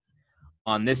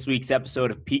On this week's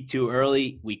episode of Peak Too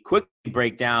Early, we quickly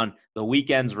break down the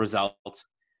weekend's results.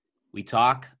 We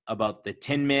talk about the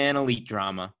Tin Man Elite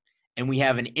drama, and we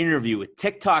have an interview with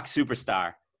TikTok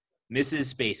superstar, Mrs.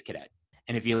 Space Cadet.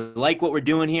 And if you like what we're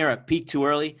doing here at Peak Too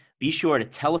Early, be sure to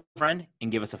tell a friend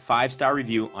and give us a 5-star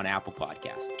review on Apple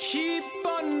Podcasts. Keep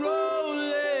on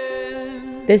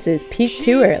rolling. This is Peak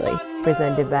Too Early,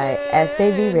 presented by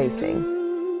SAV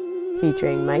Racing,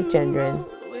 featuring Mike Gendron,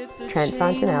 Trent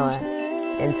Fontanella,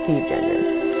 and Steve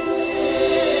Gendron.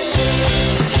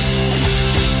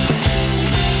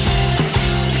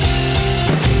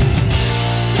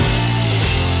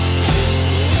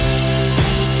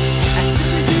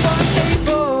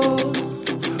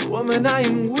 I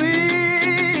am willing.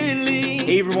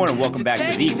 Hey everyone, and welcome back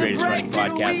to the greatest running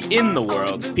podcast in the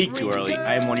world, Peak Too Early.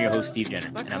 I am one of your hosts, Steve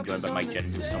Gendron, and I'm joined by Mike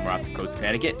Gendron, who's somewhere off the coast of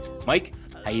Connecticut. Mike,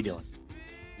 how you doing?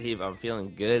 Steve, I'm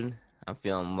feeling good. I'm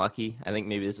feeling lucky. I think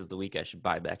maybe this is the week I should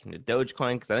buy back into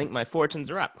Dogecoin because I think my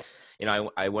fortunes are up. You know,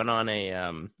 I went on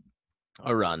a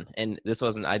run, and this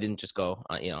wasn't. I didn't just go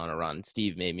on a run.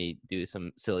 Steve made me do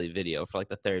some silly video for like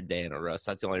the third day in a row. So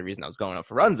that's the only reason I was going out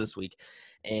for runs this week.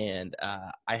 And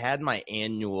I had my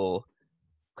annual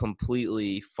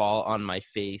completely fall on my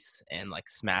face and like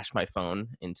smash my phone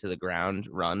into the ground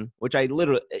run, which I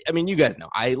mean, you guys know,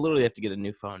 I literally have to get a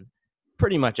new phone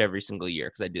pretty much every single year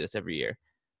because I do this every year.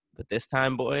 But this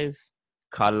time, boys,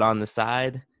 caught it on the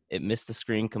side. It missed the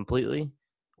screen completely.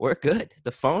 We're good.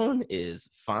 The phone is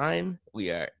fine.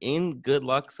 We are in good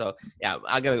luck. So, yeah,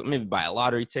 I got to maybe buy a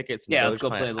lottery ticket. Yeah, let's go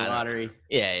play the lottery.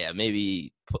 Yeah,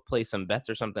 maybe play some bets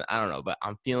or something. I don't know, but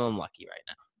I'm feeling lucky right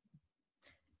now.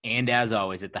 And as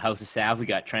always, at the House of Sav, we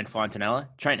got Trent Fontanella.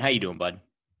 Trent, how you doing, bud?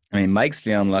 I mean, Mike's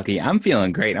feeling lucky. I'm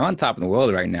feeling great. I'm on top of the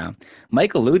world right now.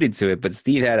 Mike alluded to it, but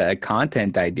Steve had a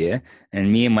content idea, and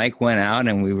me and Mike went out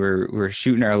and we were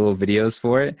shooting our little videos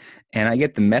for it. And I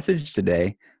get the message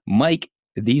today, Mike,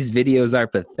 these videos are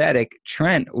pathetic.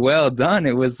 Trent, well done.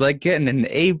 It was like getting an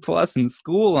A+ in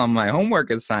school on my homework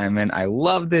assignment. I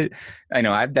loved it. I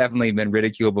know I've definitely been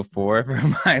ridiculed before for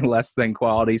my less than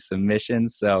quality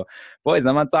submissions. So, boys,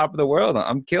 I'm on top of the world.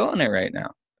 I'm killing it right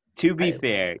now. To be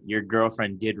fair, your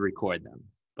girlfriend did record them,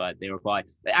 but they were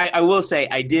probably. I will say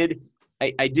I did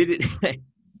it.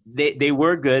 they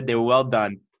were good. They were well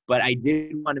done. But I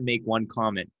did want to make one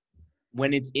comment.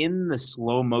 When it's in the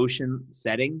slow motion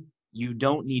setting, you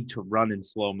don't need to run in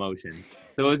slow motion.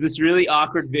 So it was this really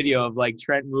awkward video of like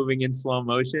Trent moving in slow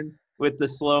motion with the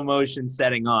slow motion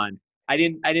setting on. I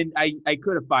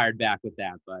could have fired back with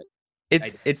that, but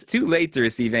it's too late to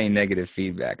receive any negative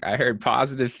feedback. I heard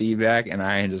positive feedback and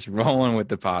I am just rolling with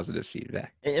the positive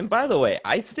feedback. And by the way,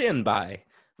 I stand by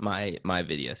my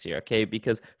videos here, okay?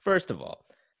 Because first of all,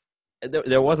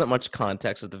 there wasn't much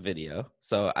context with the video.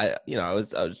 So I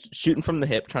was shooting from the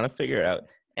hip trying to figure it out.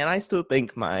 And I still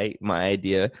think my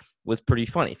idea was pretty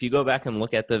funny. If you go back and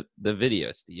look at the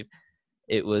video, Steve,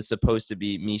 it was supposed to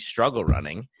be me struggle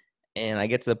running. And I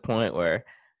get to the point where,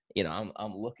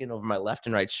 I'm looking over my left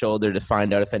and right shoulder to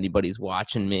find out if anybody's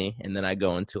watching me. And then I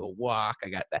go into a walk. I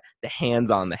got the hands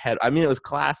on the head. I mean, it was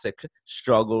classic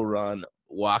struggle run,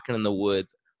 walking in the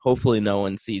woods. Hopefully no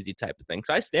one sees you type of thing.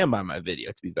 So I stand by my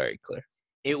video, to be very clear.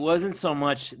 It wasn't so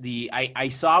much I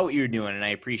saw what you were doing and I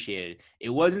appreciated it. It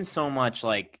wasn't so much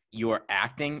like your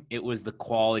acting. It was the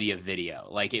quality of video.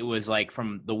 Like it was like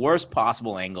from the worst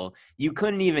possible angle. You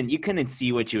couldn't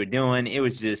see what you were doing. It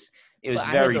was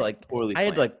very poorly planned. I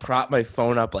had to prop my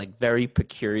phone up very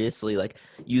precariously,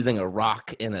 using a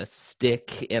rock and a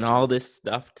stick and all this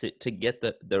stuff to get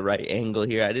the right angle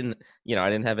here. I didn't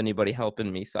have anybody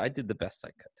helping me, so I did the best I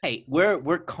could. Hey,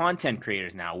 we're content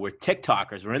creators now. We're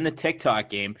TikTokers. We're in the TikTok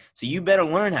game, so you better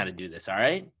learn how to do this, all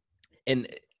right? And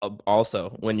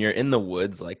also, when you're in the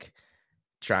woods,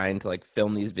 trying to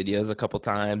film these videos a couple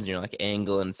times, and you're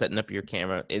angling, setting up your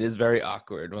camera, it is very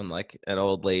awkward when an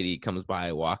old lady comes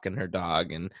by walking her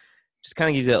dog and just kind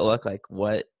of gives you that look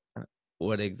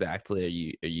what exactly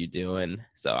are you doing?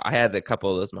 So I had a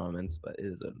couple of those moments, but it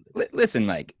is listen,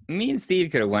 Mike, me and Steve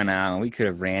could have went out and we could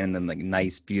have ran in the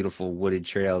nice beautiful wooded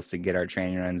trails to get our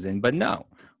training runs in, but no,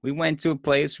 we went to a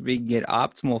place where we can get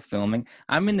optimal filming.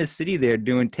 I'm in the city there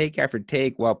doing take after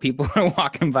take while people are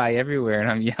walking by everywhere, and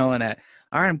I'm yelling at,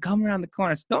 all right, I'm coming around the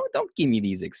corner. So don't give me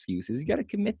these excuses. You got to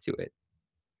commit to it.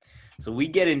 So we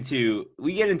get into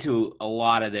a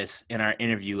lot of this in our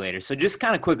interview later. So just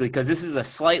kind of quickly, because this is a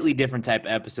slightly different type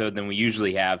of episode than we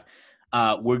usually have,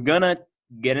 we're going to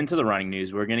get into the running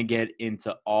news. We're going to get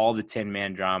into all the Tin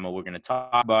Man drama. We're going to talk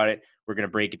about it. We're going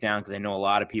to break it down because I know a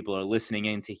lot of people are listening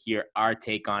in to hear our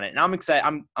take on it. And I'm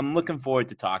excited. I'm looking forward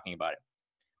to talking about it.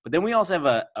 But then we also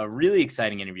have a really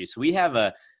exciting interview. So we have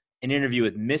a an interview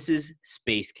with Mrs.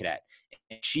 Space Cadet.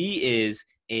 She is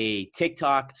a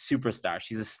TikTok superstar.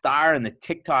 She's a star in the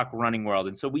TikTok running world.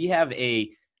 And so we have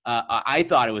I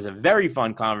thought it was a very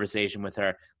fun conversation with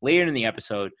her later in the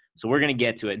episode. So we're going to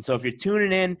get to it. And so if you're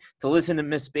tuning in to listen to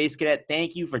Miss Space Cadet,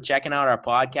 thank you for checking out our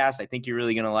podcast. I think you're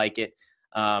really going to like it.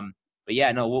 But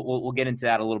yeah, no, we'll get into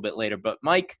that a little bit later. But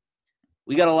Mike,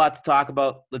 we got a lot to talk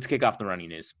about. Let's kick off the running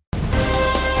news.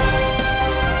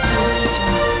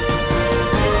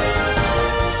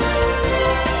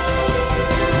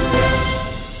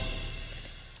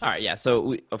 All right, yeah.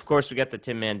 So, of course, we got the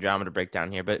Tin Man drama to break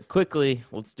down here. But quickly,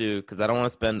 let's do, because I don't want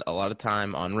to spend a lot of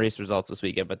time on race results this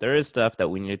weekend, but there is stuff that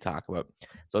we need to talk about.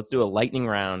 So let's do a lightning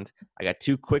round. I got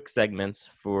 2 quick segments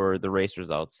for the race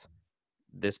results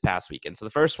this past weekend. So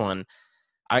the first one,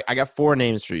 I got 4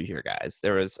 names for you here, guys.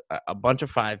 There was a bunch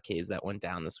of 5Ks that went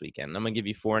down this weekend. I'm going to give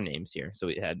you 4 names here. So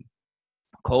we had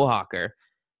Cole Hocker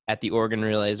at the Oregon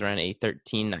Relays, ran a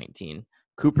 13:19.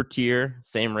 Cooper Tier,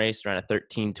 same race, ran a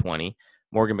 13:20.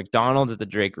 Morgan McDonald at the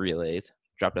Drake Relays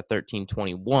dropped a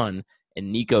 13:21,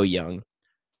 and Nico Young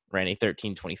ran a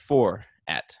 13:24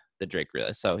 at the Drake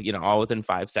Relays. So, all within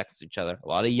 5 seconds of each other. A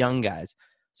lot of young guys.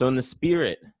 So in the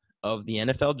spirit of the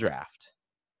NFL draft,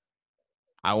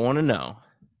 I want to know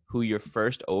who your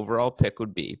first overall pick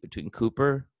would be between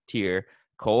Cooper Tier,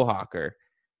 Cole Hocker,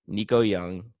 Nico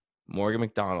Young, Morgan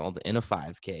McDonald in a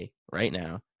 5K right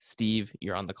now. Steve,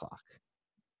 you're on the clock.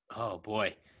 Oh,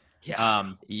 boy.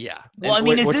 Yeah. Yeah. Well, I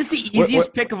mean, is this the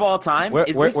easiest pick of all time?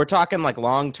 We're talking like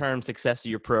long-term success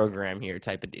of your program here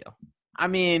type of deal. I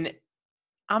mean,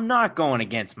 I'm not going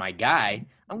against my guy.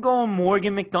 I'm going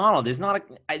Morgan McDonald. There's not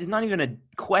even a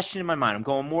question in my mind. I'm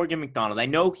going Morgan McDonald. I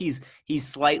know he's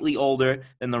slightly older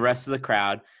than the rest of the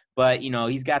crowd, but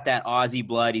he's got that Aussie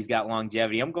blood. He's got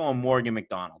longevity. I'm going Morgan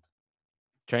McDonald.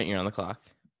 Trent, you're on the clock.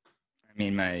 I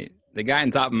mean, the guy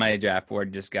on top of my draft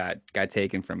board just got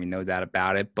taken from me, no doubt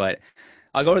about it. But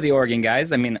I'll go to the Oregon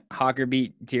guys. I mean, Hawker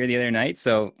beat Tier the other night,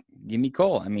 so give me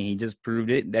Cole. I mean, he just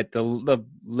proved it that the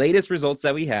latest results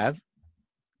that we have,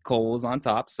 Cole was on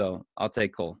top, so I'll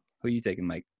take Cole. Who are you taking,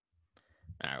 Mike?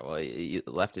 All right, well, you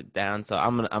left it down, so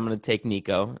I'm gonna take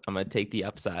Nico. I'm gonna take the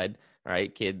upside. All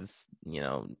right, kids,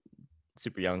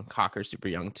 super young. Hawker, super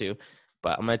young too.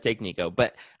 But I'm going to take Nico.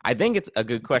 But I think it's a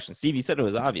good question. Steve, you said it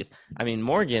was obvious. I mean,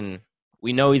 Morgan,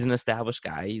 we know he's an established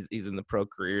guy. He's in the pro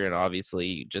career and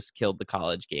obviously just killed the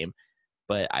college game.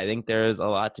 But I think there's a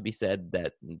lot to be said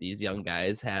that these young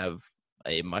guys have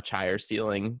a much higher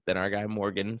ceiling than our guy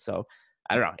Morgan. So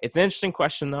I don't know. It's an interesting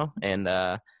question, though. And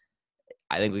I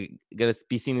think we're going to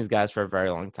be seeing these guys for a very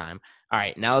long time. All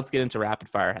right, now let's get into rapid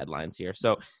fire headlines here.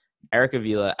 So Eric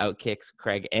Avila outkicks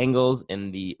Craig Engels in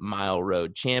the Mile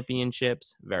Road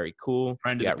Championships. Very cool.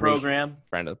 Friend of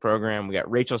the program. We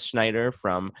got Rachel Schneider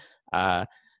from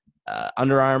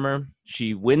Under Armour.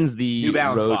 She wins the New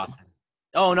Balance road. Boston.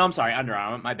 Oh, no, I'm sorry. Under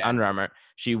Armour. My bad. Under Armour.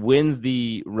 She wins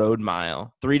the road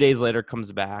mile. 3 days later,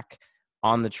 comes back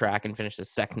on the track and finishes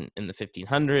second in the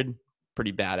 1500.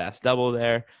 Pretty badass double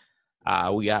there.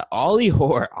 We got Ollie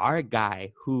Hoare, our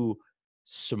guy who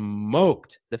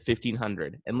smoked the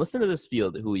 1500. And listen to this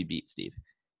field who he beat, Steve.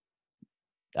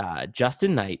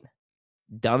 Justin Knight,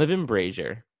 Donovan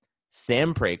Brazier,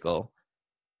 Sam Prakel,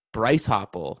 Bryce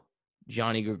Hoppel,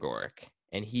 Johnny Gregoric.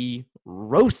 And he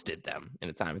roasted them in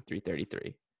a time of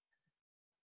 3:33.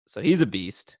 So he's a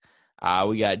beast.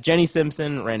 We got Jenny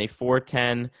Simpson, ran a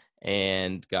 4:10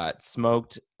 and got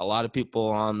smoked. A lot of people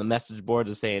on the message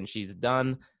boards are saying she's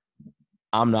done.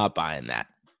 I'm not buying that.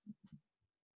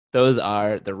 Those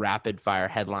are the rapid fire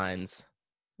headlines.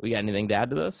 We got anything to add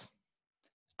to this?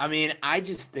 I mean, I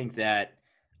just think that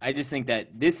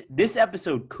this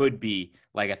episode could be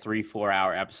like a 3-4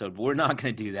 hour episode, but we're not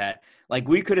going to do that. Like,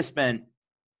 we could have spent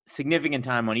significant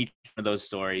time on each of those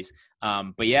stories.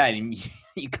 But yeah, I mean,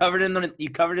 you covered in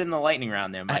the lightning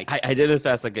round there, Mike. I did as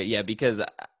fast as I could. Yeah, because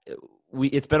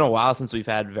it's been a while since we've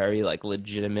had very like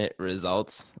legitimate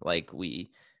results like we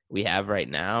have right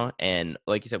now. And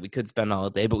like you said, we could spend all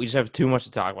day, but we just have too much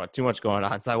to talk about, too much going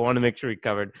on. So I want to make sure we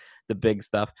covered the big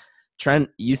stuff. Trent,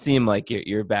 you seem like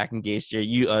you're back engaged here.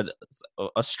 You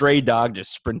a stray dog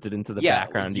just sprinted into the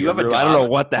background. You have a dog. I don't know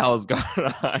what the hell is going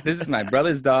on. This is my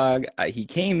brother's dog. He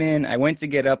came in. I went to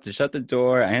get up to shut the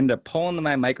door. I ended up pulling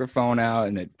my microphone out,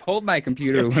 and it pulled my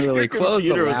computer. Literally closed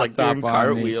the laptop was like doing on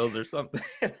cartwheels or something.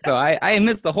 So I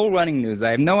missed the whole running news.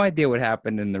 I have no idea what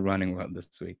happened in the running world this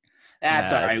week.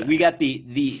 That's all right. We got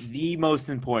the most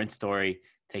important story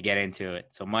to get into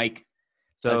it. So, Mike,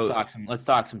 let's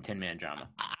talk some Tin Man drama.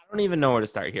 I don't even know where to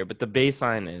start here, but the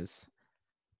baseline is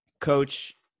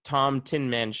Coach Tom Tin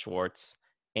Man Schwartz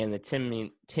and the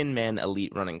Tin Man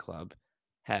Elite Running Club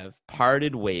have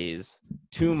parted ways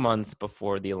 2 months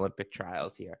before the Olympic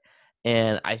trials here.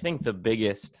 And I think the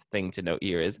biggest thing to note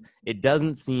here is it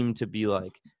doesn't seem to be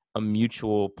like a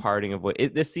mutual parting of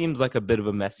ways. This seems like a bit of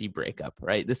a messy breakup,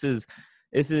 right? This is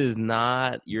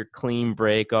not your clean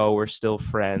break. Oh, we're still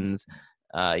friends.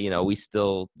 We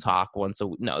still talk once a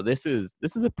week. No, this is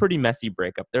a pretty messy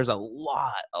breakup. There's a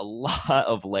lot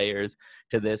of layers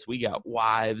to this. We got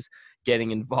wives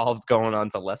getting involved, going on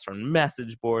to less friend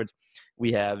message boards.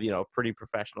 We have, pretty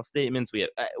professional statements.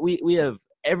 We have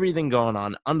everything going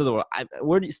on under the world.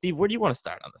 Steve, where do you want to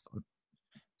start on this one?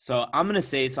 So I'm going to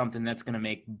say something that's going to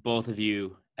make both of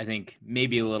you, I think,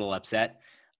 maybe a little upset.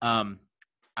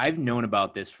 I've known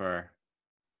about this for,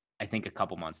 I think, a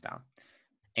couple months now.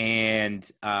 And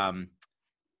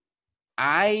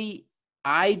I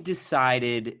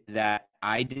decided that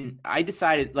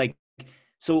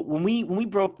so when we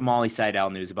broke Molly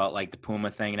Seidel news about like the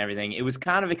Puma thing and everything, it was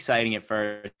kind of exciting at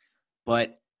first,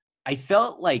 but I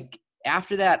felt like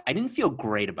after that, I didn't feel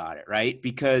great about it, right?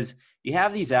 Because you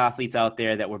have these athletes out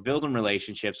there that we're building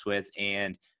relationships with,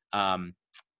 and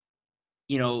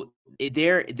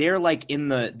they're like in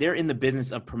the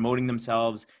business of promoting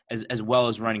themselves as well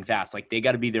as running fast. Like they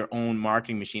got to be their own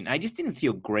marketing machine. I just didn't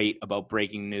feel great about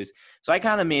breaking news, so I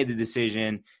kind of made the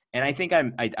decision, and I think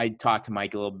I talked to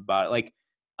Mike a little bit about it.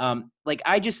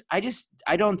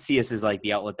 I don't see us as like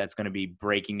the outlet that's going to be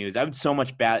breaking news. I would so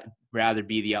much rather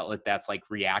be the outlet that's like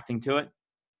reacting to it.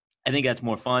 I think that's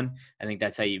more fun. I think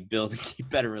that's how you build and keep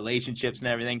better relationships and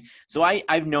everything. So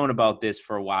I've known about this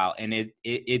for a while, and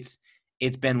it's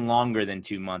been longer than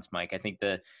 2 months, Mike. I think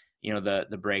the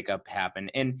breakup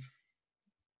happened, and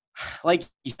like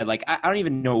you said, like I don't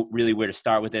even know really where to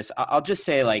start with this. I'll just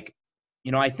say like,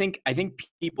 I think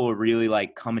people are really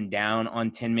like coming down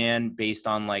on Tin Man based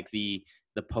on like the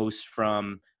posts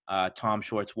from Tom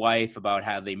Short's wife about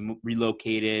how they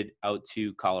relocated out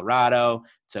to Colorado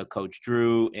to Coach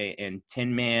Drew and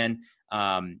Tin Man,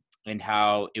 and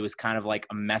how it was kind of like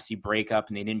a messy breakup,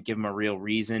 and they didn't give him a real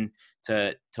reason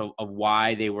of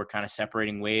why they were kind of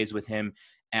separating ways with him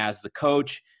as the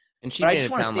coach. And she made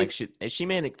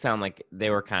it sound like they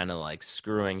were kind of like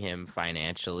screwing him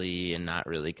financially and not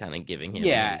really kind of giving him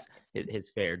his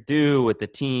fair due with the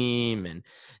team. And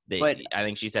I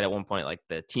think she said at one point, like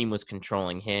the team was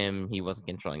controlling him. He wasn't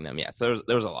controlling them. Yeah. So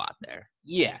there was a lot there.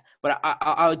 Yeah. But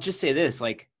I'll just say this,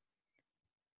 like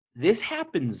this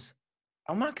happens.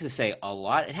 I'm not going to say a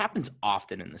lot. It happens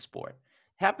often in the sport.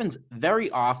 It happens very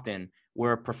often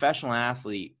where a professional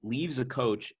athlete leaves a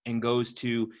coach and goes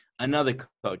to another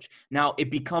coach. Now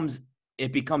it becomes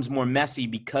more messy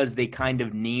because they kind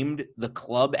of named the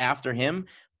club after him,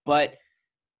 but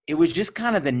it was just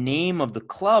kind of the name of the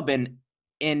club.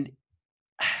 And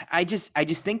I just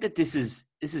think that this is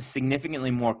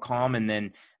significantly more common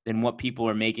than what people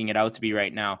are making it out to be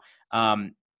right now.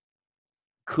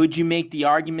 Could you make the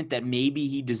argument that maybe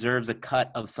he deserves a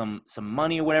cut of some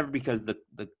money or whatever because the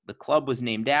club was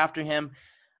named after him?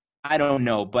 I don't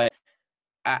know, but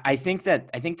I think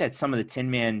that some of the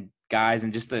Tin Man guys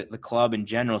and just the club in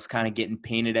general is kind of getting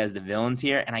painted as the villains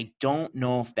here, and I don't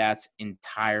know if that's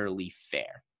entirely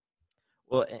fair.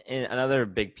 Well, and another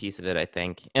big piece of it, I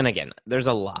think, and again, there's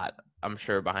a lot, I'm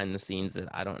sure, behind the scenes that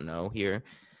I don't know here,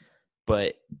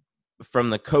 but from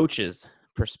the coach's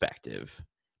perspective,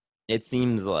 it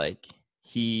seems like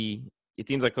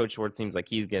Coach Schwartz seems like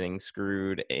he's getting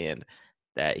screwed, and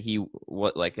that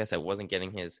like I said, wasn't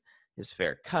getting his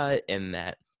fair cut, and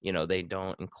that, they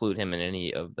don't include him in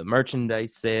any of the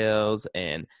merchandise sales.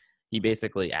 And he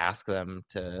basically asked them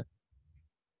to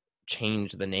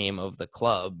change the name of the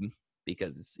club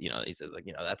because, he says like,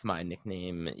 that's my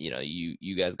nickname.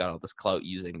 You guys got all this clout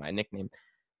using my nickname.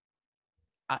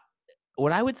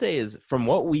 What I would say is, from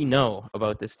what we know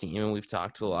about this team, and we've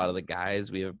talked to a lot of the guys,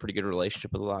 we have a pretty good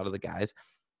relationship with a lot of the guys,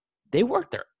 they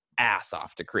work their ass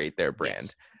off to create their brand,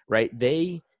 yes. Right?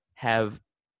 They have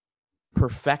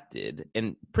perfected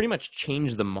and pretty much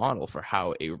changed the model for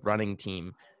how a running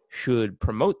team should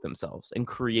promote themselves and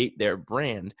create their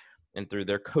brand, and through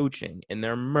their coaching and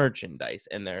their merchandise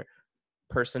and their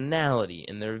personality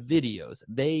and their videos,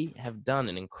 they have done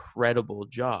an incredible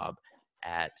job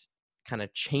at kind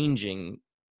of changing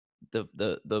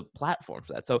the platform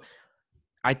for that. So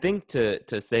I think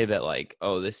to say that like,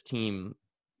 oh, this team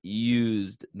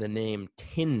used the name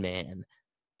Tin Man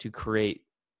to create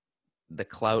the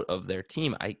clout of their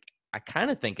team, I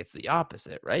kind of think it's the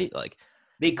opposite, right? Like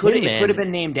it could have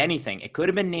been named anything. It could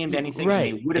have been named anything,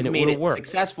 right? And they would have made it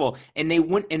successful, and they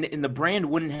wouldn't, and the brand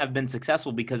wouldn't have been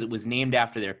successful because it was named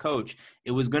after their coach.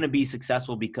 It was going to be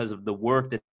successful because of the work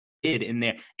that did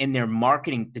in their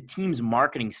marketing, the team's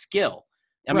marketing skill.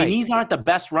 I mean, Right. these aren't the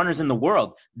best runners in the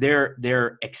world.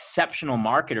 They're exceptional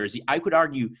marketers. I could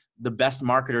argue the best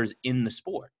marketers in the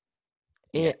sport.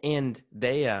 And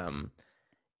they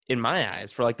in my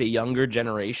eyes, for like the younger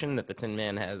generation that the Tin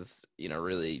Man has,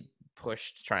 really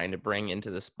pushed trying to bring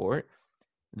into the sport,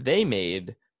 they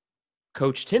made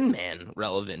Coach Tin Man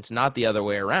relevant, not the other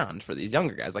way around for these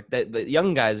younger guys. Like the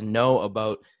young guys know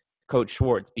about Coach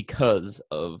Schwartz because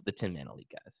of the Tin Man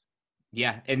Elite guys.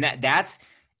 Yeah, and that's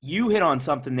you hit on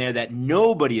something there that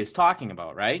nobody is talking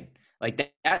about, right?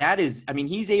 Like that is, I mean,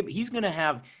 he's going to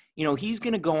have, he's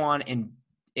going to go on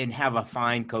and have a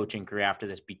fine coaching career after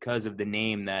this because of the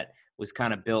name that was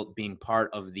kind of built being part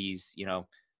of these,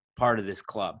 part of this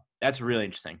club. That's really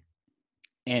interesting.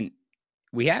 And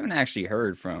we haven't actually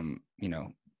heard from,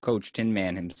 Coach Tin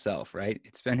Man himself, right?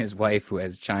 It's been his wife who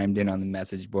has chimed in on the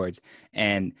message boards.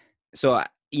 And so,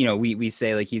 we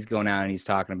say like he's going out and he's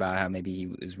talking about how maybe he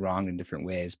was wrong in different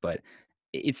ways, but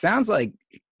it sounds like,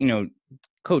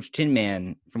 Coach Tin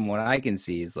Man, from what I can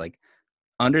see, is like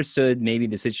understood maybe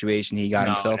the situation he got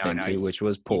himself into, which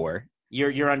was poor.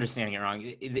 You're understanding it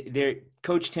wrong.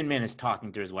 Coach Tin Man is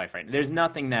talking to his wife right now. There's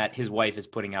nothing that his wife is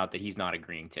putting out that he's not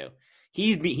agreeing to.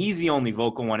 He's the only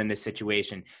vocal one in this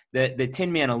situation. The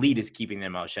Tin Man Elite is keeping their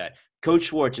mouth shut. Coach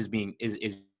Schwartz is being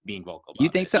vocal. You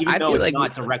think so? Even I though feel it's like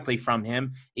not directly from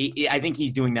him, I think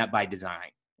he's doing that by design.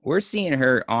 We're seeing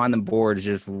her on the board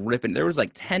just ripping. There was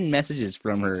like 10 messages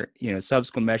from her,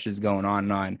 subsequent messages going on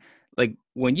and on. Like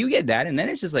when you get that, and then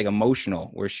it's just like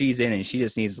emotional where she's in and she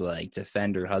just needs to like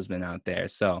defend her husband out there.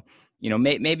 So,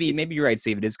 maybe you're right,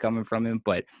 Steve. It is coming from him,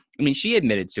 but I mean, she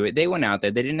admitted to it. They went out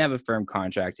there. They didn't have a firm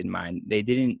contract in mind. They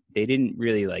didn't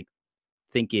really like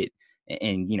think it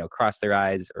and, cross their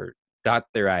eyes or dot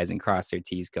their I's and cross their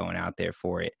T's going out there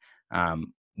for it,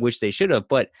 which they should have.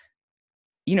 But,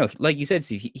 like you said,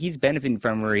 Steve, he's benefiting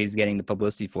from where he's getting the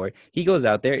publicity for it. He goes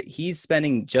out there. He's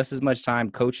spending just as much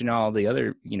time coaching all the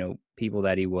other, people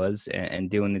that he was and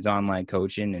doing his online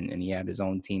coaching. And he had his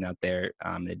own team out there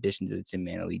in addition to the Tin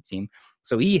Man Elite team.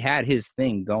 So he had his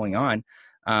thing going on.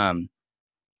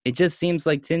 It just seems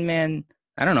like Tin Man,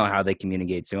 I don't know how they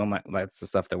communicate to him. That's the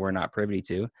stuff that we're not privy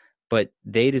to. But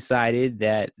they decided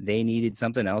that they needed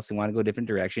something else. They want to go a different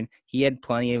direction. He had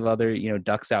plenty of other,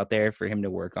 ducks out there for him to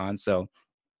work on. So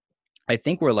I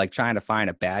think we're like trying to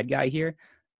find a bad guy here.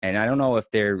 And I don't know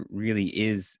if there really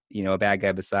is, a bad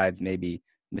guy besides maybe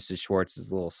Mrs. Schwartz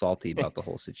is a little salty about the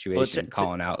whole situation,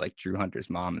 calling out like Drew Hunter's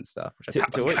mom and stuff, which I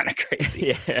thought was kind of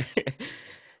crazy. Yeah.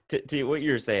 to what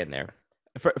you were saying there,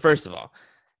 first of all,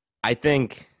 I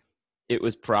think it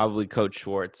was probably Coach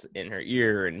Schwartz in her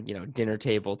ear and, dinner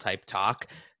table type talk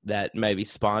that maybe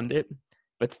spawned it.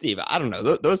 But Steve, I don't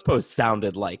know. Those posts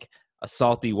sounded like a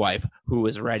salty wife who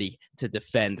was ready to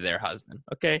defend their husband.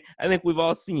 Okay. I think we've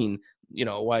all seen,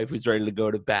 a wife who's ready to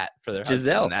go to bat for their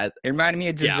Giselle. husband. It reminded me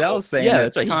of Giselle saying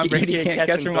that's right. Tom Brady can't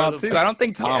catch them all too. I don't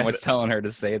think Tom was telling her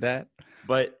to say that.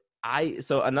 But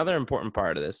so another important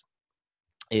part of this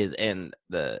is, and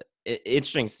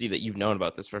interesting to see that you've known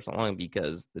about this for so long,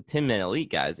 because the Tin Man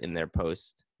Elite guys in their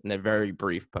very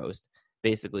brief post,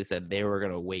 basically said they were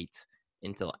going to wait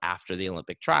until after the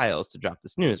Olympic trials to drop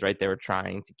this news, right? They were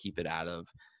trying to keep it out of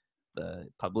the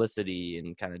publicity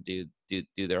and kind of do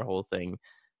their whole thing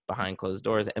behind closed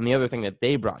doors. And the other thing that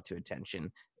they brought to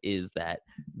attention is that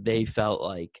they felt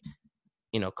like,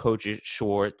 Coach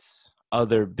Schwartz,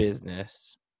 other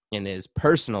business in his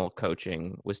personal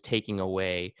coaching was taking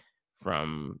away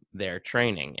from their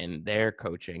training and their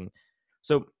coaching.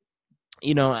 So,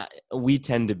 we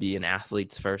tend to be an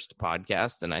athletes first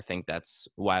podcast, and I think that's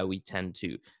why we tend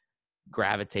to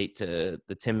gravitate to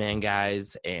the Tin Man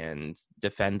guys and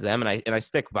defend them. And I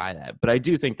stick by that. But I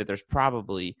do think that there's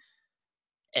probably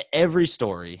every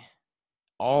story,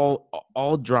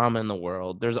 all drama in the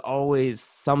world, there's always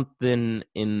something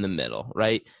in the middle,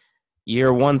 right? You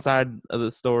hear one side of the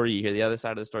story, you hear the other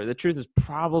side of the story. The truth is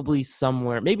probably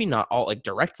somewhere, maybe not all like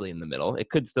directly in the middle.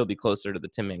 It could still be closer to the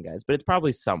Tin Man guys, but it's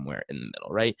probably somewhere in the middle,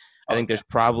 right? I think there's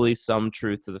probably some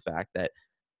truth to the fact that,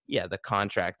 the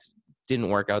contract didn't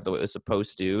work out the way it was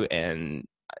supposed to, and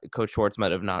Coach Schwartz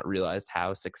might have not realized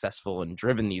how successful and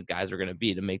driven these guys are going to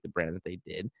be to make the brand that they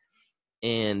did.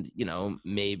 And,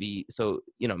 maybe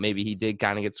he did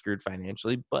kind of get screwed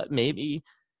financially, but maybe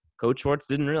Coach Schwartz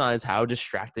didn't realize how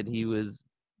distracted he was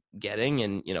getting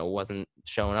and, wasn't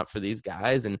showing up for these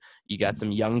guys. And you got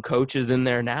some young coaches in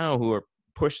there now who are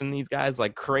pushing these guys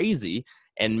like crazy.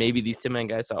 And maybe these Tin Man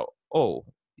guys thought, oh,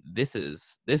 this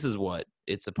is what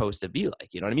it's supposed to be like.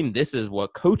 You know what I mean? This is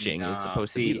what coaching is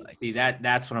supposed to be like. See,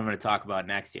 that's what I'm going to talk about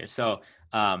next year. So,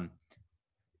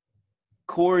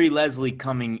 Corey Leslie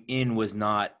coming in was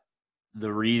not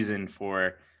the reason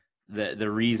for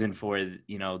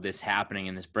this happening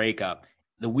in this breakup.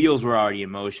 The wheels were already in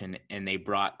motion, and they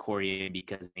brought Corey in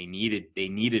because they needed a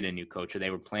new coach, or they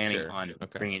were planning on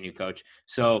bringing a new coach.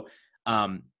 So,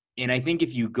 and I think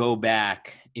if you go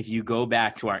back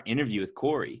to our interview with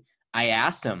Corey, I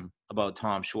asked him about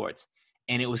Tom Schwartz,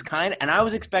 and it was and I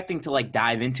was expecting to like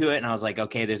dive into it, and I was like,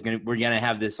 okay, we're gonna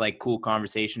have this like cool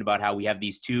conversation about how we have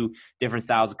these two different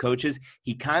styles of coaches.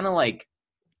 He kind of like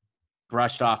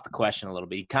brushed off the question a little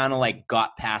bit. He kind of like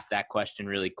got past that question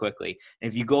really quickly. And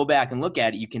if you go back and look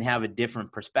at it, you can have a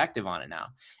different perspective on it now.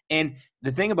 And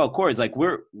the thing about Corey is like,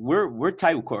 we're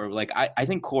tight with Corey. Like, I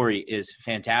think Corey is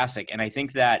fantastic. And I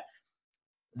think that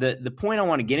the point I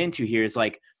want to get into here is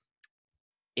like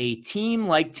a team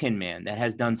like Tin Man that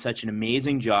has done such an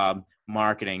amazing job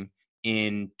marketing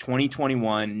in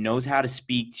 2021, knows how to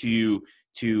speak to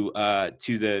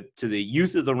the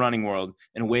youth of the running world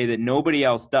in a way that nobody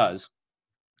else does.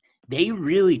 They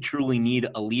really truly need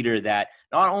a leader that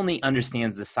not only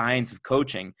understands the science of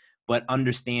coaching, but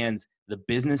understands the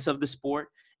business of the sport,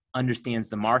 understands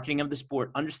the marketing of the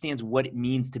sport, understands what it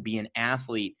means to be an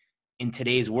athlete in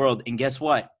today's world. And guess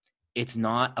what? It's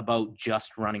not about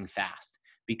just running fast,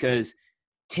 because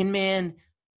Tin Man,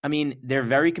 I mean, they're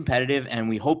very competitive, and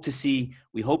we hope to see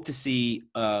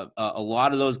a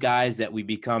lot of those guys that we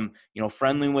become,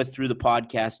 friendly with through the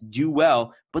podcast do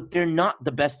well, but they're not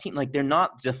the best team. Like, they're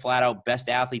not the flat out best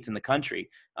athletes in the country,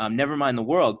 never mind the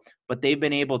world, but they've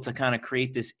been able to kind of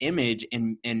create this image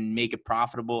and make it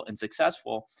profitable and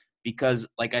successful because,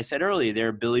 like I said earlier, their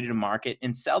ability to market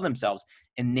and sell themselves,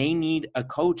 and they need a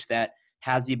coach that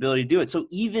has the ability to do it. So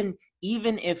even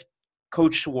if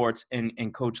Coach Schwartz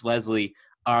and Coach Leslie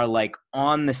are like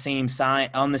on the same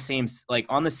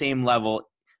level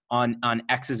on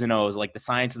X's and O's, like the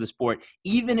science of the sport,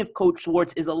 even if Coach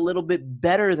Schwartz is a little bit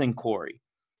better than Corey,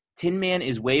 Tin Man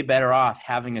is way better off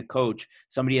having a coach,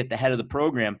 somebody at the head of the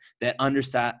program that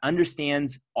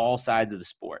understands all sides of the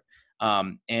sport.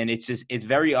 And it's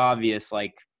very obvious,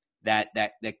 like that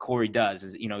Corey does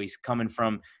is, he's coming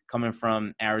from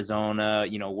Arizona,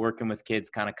 working with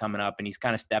kids kind of coming up, and he's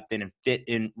kind of stepped in and fit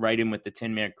in right in with the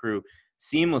Tin Man crew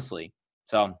seamlessly.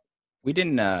 So we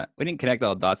didn't connect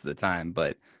all the dots at the time,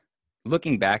 but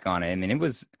looking back on it, I mean, it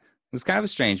was kind of a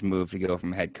strange move to go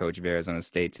from head coach of Arizona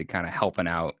State to kind of helping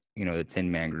out, the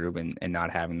Tin Man group and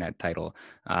not having that title.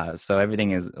 So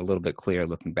everything is a little bit clear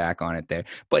looking back on it there.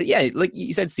 But yeah, like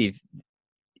you said, Steve,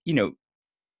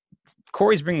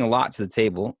 Corey's bringing a lot to the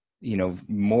table,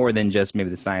 more than just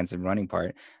maybe the science of running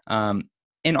part.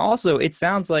 And also, it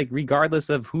sounds like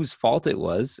regardless of whose fault it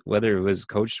was, whether it was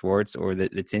Coach Schwartz or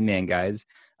the Tin Man guys,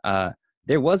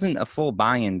 there wasn't a full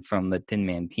buy-in from the Tin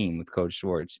Man team with Coach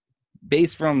Schwartz.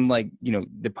 Based from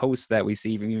the posts that we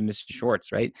see from even Mr.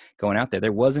 Schwartz, right, going out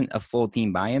there wasn't a full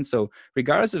team buy-in. So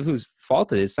regardless of whose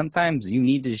fault it is, sometimes you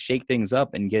need to shake things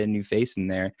up and get a new face in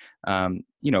there.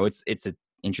 It's a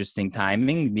interesting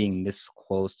timing being this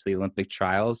close to the Olympic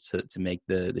trials to make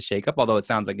the shakeup, although it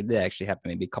sounds like it did actually happen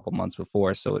maybe a couple months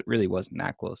before, so it really wasn't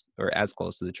that close or as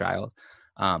close to the trials.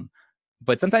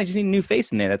 But sometimes you need a new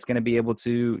face in there that's going to be able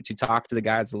to talk to the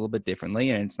guys a little bit differently,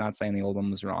 and it's not saying the old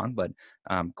one was wrong, but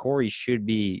Corey should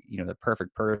be the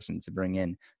perfect person to bring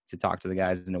in to talk to the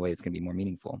guys in a way that's going to be more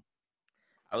meaningful.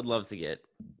 I would love to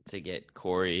get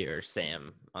Corey or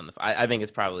Sam on the. I think it's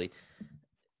probably.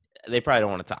 They probably don't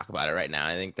want to talk about it right now.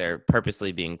 I think they're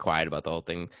purposely being quiet about the whole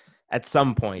thing. At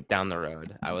some point down the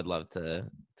road, I would love to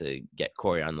get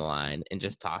Corey on the line and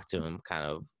just talk to him kind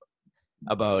of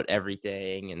about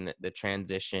everything and the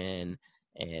transition,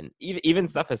 and even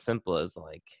stuff as simple as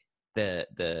like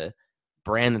the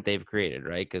brand that they've created,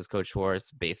 right? Because Coach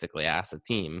Schwartz basically asked the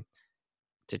team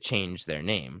to change their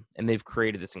name, and they've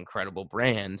created this incredible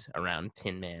brand around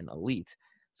Tin Man Elite.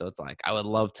 So it's like, I would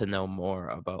love to know more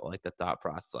about like the thought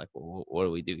process. Like, well, what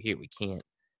do we do here? We can't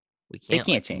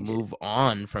change move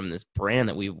on from this brand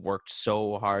that we've worked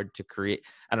so hard to create.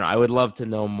 I don't know. I would love to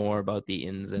know more about the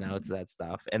ins and outs of that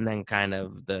stuff. And then kind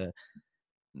of the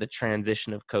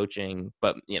transition of coaching,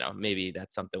 but maybe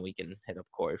that's something we can hit up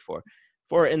Corey for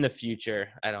in the future.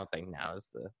 I don't think now is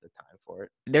the time for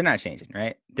it. They're not changing,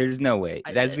 right? There's no way.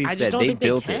 As we said, they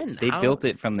built it. They built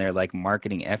it from their like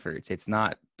marketing efforts. It's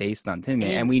not based on Tin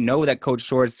Man. And we know that Coach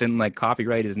Schwartz didn't like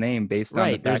copyright his name based on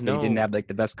the fact that he didn't have like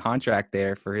the best contract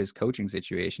there for his coaching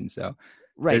situation. So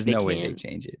there's no way they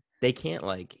change it. They can't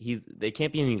they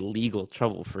can't be in any legal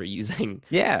trouble for using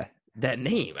that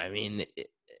name. I mean,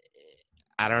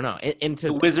 I don't know. And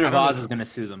the Wizard of Oz is going to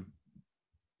sue them.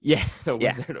 Yeah, the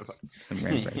Wizard of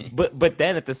Oz. But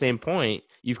then at the same point,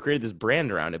 you've created this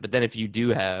brand around it. But then if you do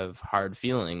have hard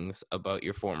feelings about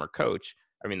your former coach,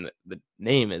 I mean, the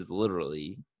name is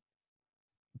literally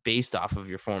based off of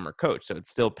your former coach, so it's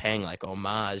still paying like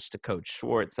homage to Coach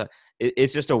Schwartz.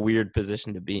 It's just a weird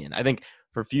position to be in. I think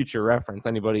for future reference,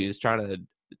 anybody who's trying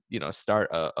to start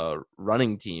a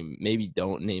running team, maybe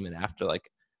don't name it after like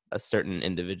a certain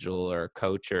individual or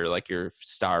coach or like your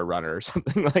star runner or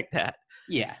something like that.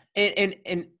 Yeah,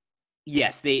 and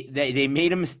yes, they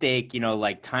made a mistake,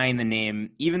 like tying the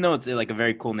name, even though it's like a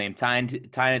very cool name, tying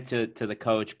it to the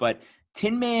coach. But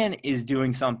Tin Man is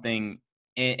doing something,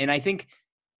 and I think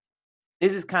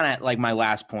this is kind of like my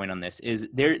last point on this, is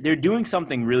they're doing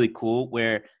something really cool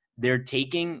where they're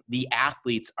taking, the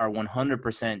athletes are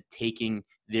 100% taking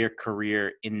their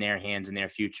career in their hands and their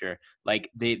future.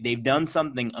 Like they've done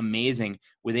something amazing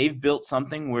where they've built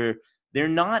something where they're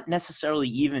not necessarily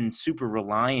even super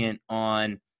reliant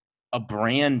on a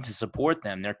brand to support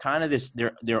them. They're kind of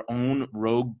their own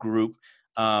rogue group.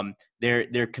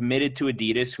 They're committed to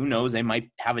Adidas. Who knows? They might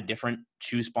have a different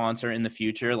shoe sponsor in the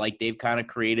future. Like they've kind of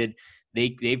created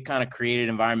an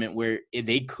environment where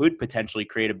they could potentially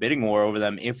create a bidding war over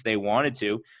them if they wanted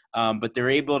to. But they're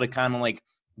able to kind of like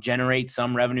generate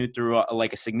some revenue through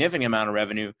like a significant amount of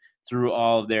revenue through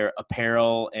all of their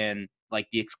apparel and like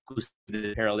the exclusive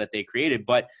apparel that they created.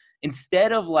 But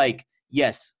instead of like,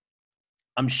 yes,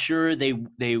 I'm sure they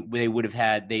would have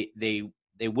had, they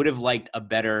would have liked a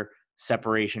better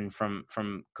separation from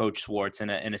Coach Schwartz and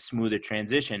a smoother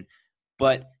transition,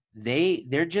 but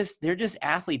they're just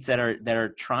athletes that are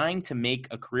trying to make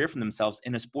a career for themselves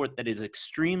in a sport that is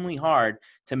extremely hard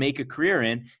to make a career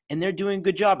in, and they're doing a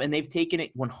good job, and they've taken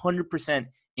it 100%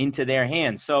 into their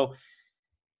hands. So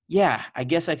yeah, I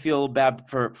guess I feel bad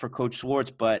for Coach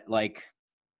Schwartz, but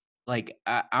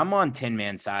I'm on Tin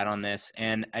Man's side on this,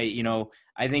 and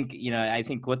I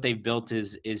think what they've built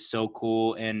is so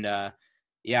cool, and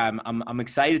yeah, I'm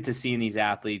excited to seeing these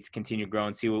athletes continue to grow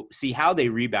and see how they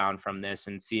rebound from this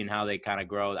and seeing how they kind of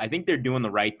grow. I think they're doing the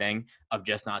right thing of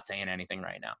just not saying anything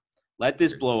right now. Let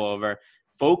this blow over.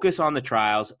 Focus on the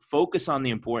trials. Focus on the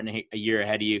important year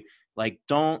ahead of you. Like,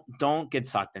 don't get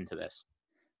sucked into this.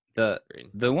 The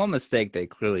one mistake they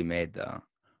clearly made though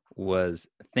was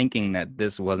thinking that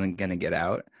this wasn't going to get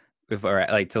out before,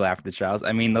 like, till after the trials.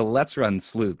 I mean, the Let's Run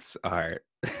sleuths are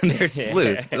they're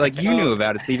sleuths. Like, you knew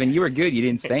about it, Steven. You were good. You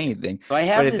didn't say anything. So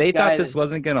but if they thought this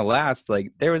wasn't going to last,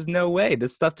 like, there was no way.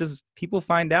 This stuff just, people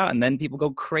find out, and then people go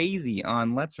crazy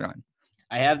on Let's Run.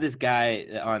 I have this guy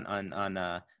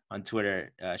on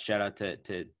Twitter. Shout out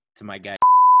to my guy.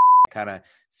 Kind of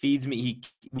feeds me.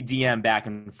 We DM back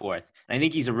and forth. And I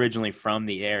think he's originally from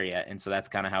the area, and so that's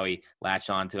kind of how he latched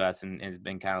on to us and has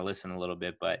been kind of listening a little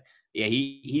bit. But yeah,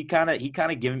 he kind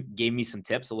of gave me some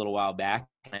tips a little while back,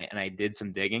 and I did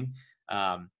some digging.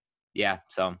 Yeah.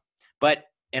 So, but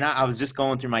I was just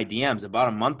going through my DMs about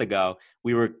a month ago.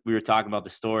 We were talking about the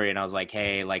story, and I was like,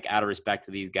 hey, like, out of respect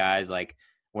to these guys, like,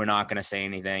 we're not going to say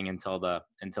anything until the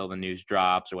news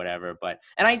drops or whatever. But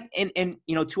and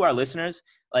to our listeners,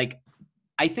 like,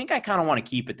 I think I kind of want to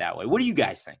keep it that way. What do you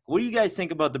guys think? What do you guys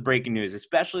think about the breaking news,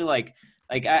 especially like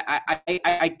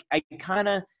I kind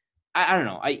of, I don't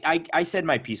know. I said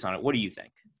my piece on it. What do you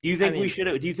think? Do you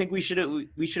think we should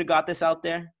have got this out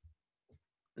there?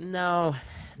 No.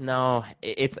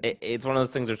 It's one of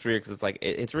those things that's weird because it's like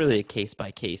it's really a case by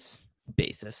case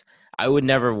basis. I would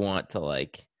never want to,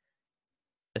 like,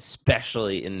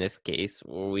 especially in this case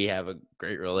where we have a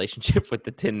great relationship with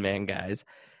the Tin Man guys.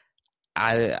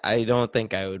 I don't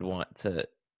think I would want to.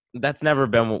 That's never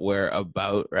been what we're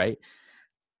about, right?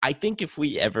 I think if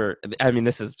we ever, I mean,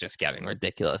 this is just getting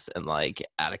ridiculous and like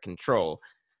out of control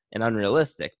and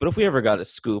unrealistic, but if we ever got a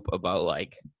scoop about,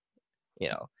 like,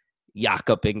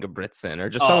 Jakob Ingebrigtsen or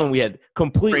just someone we had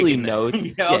completely no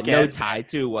tie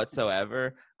to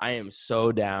whatsoever, I am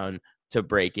so down to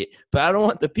break it. But I don't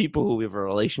want the people who we have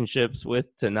relationships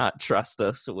with to not trust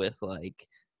us with, like,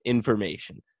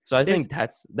 information. So I think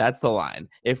that's the line.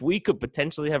 If we could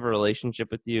potentially have a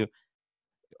relationship with you,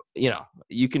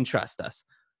 you can trust us.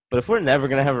 But if we're never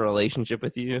going to have a relationship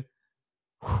with you,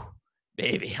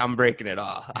 baby, I'm breaking it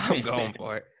all. I'm going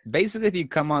for it. Basically, if you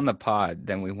come on the pod,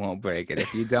 then we won't break it.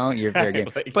 If you don't, you're fair game.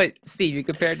 But Steve, you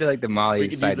compared to, like, the Molly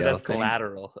side of it,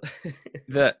 collateral.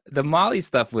 The Molly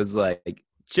stuff was like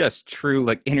just true,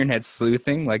 like, internet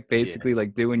sleuthing, like, basically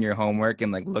like doing your homework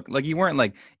and like look, like, you weren't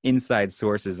like inside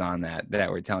sources on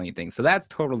that were telling you things. So that's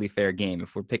totally fair game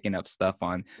if we're picking up stuff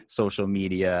on social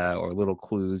media or little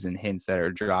clues and hints that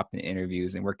are dropped in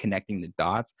interviews and we're connecting the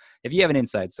dots. If you have an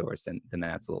inside source, then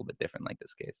that's a little bit different, like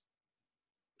this case.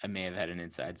 I may have had an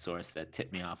inside source that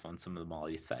tipped me off on some of the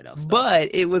Molly side stuff. But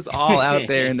it was all out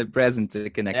there in the present to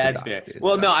connect the dots. That's fair.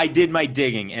 Well, no, I did my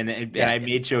digging and I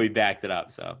made sure we backed it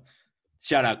up. So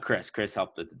Shout out Chris. Chris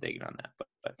helped with the digging on that.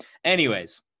 But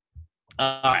anyways,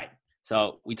 all right.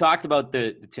 So we talked about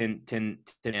the Tin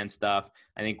Man stuff.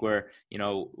 I think we've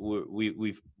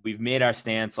made our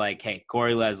stance like, hey,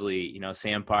 Corey Leslie,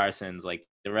 Sam Parsons, like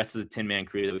the rest of the Tin Man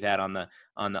crew that we've had on the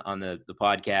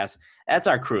podcast. That's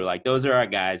our crew. Like those are our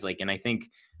guys. Like, and I think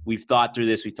we've thought through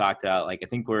this. We talked about like I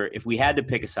think if we had to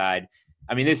pick a side.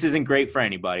 I mean, this isn't great for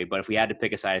anybody, but if we had to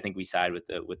pick a side, I think we side with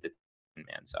the Tin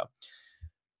Man. So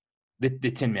the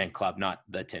Tin Man Club, not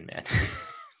the Tin Man.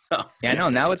 So, yeah, no.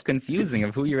 Now it's confusing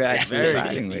of who you're actually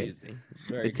siding with.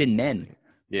 The Tin Men.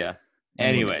 Yeah.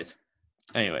 Anyways,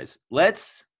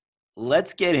 let's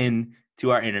get into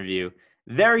our interview.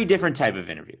 Very different type of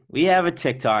interview. We have a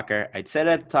TikToker. I'd said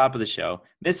at the top of the show,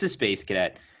 Mrs. Space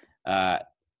Cadet.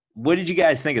 What did you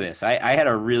guys think of this? I had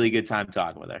a really good time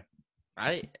talking with her.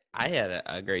 I had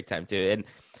a great time too, and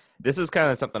this was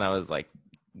kind of something I was like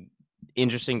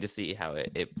interesting to see how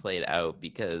it played out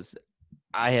because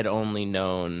I had only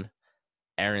known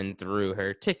Erin through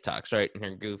her TikToks, right, and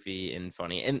her goofy and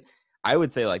funny, and I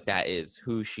would say like that is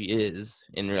who she is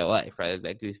in real life, right,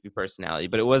 that goofy personality.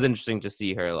 But it was interesting to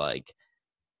see her like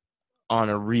on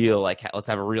a real like let's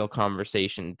have a real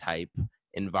conversation type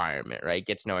environment, right?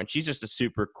 Get to know her, and she's just a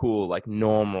super cool like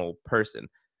normal person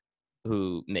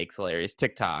who makes hilarious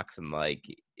TikToks and like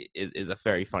is a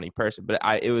very funny person. But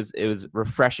it was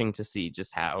refreshing to see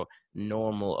just how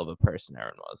normal of a person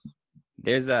Erin was.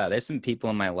 There's some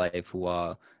people in my life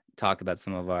who talk about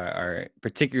some of our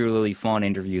particularly fun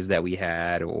interviews that we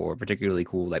had, or particularly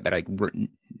cool like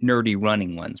nerdy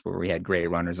running ones where we had great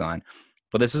runners on.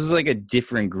 But this is like a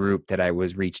different group that I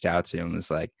was reached out to and was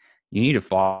like, you need to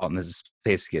follow Mrs.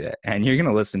 Space Cadet, and you're going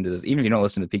to listen to this. Even if you don't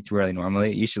listen to Peak Too Early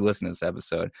normally, you should listen to this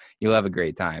episode. You'll have a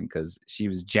great time because she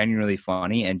was genuinely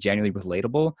funny and genuinely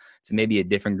relatable to maybe a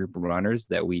different group of runners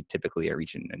that we typically are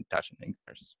reaching and touching.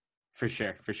 For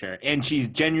sure. And she's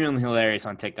genuinely hilarious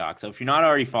on TikTok. So if you're not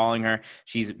already following her,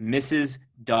 she's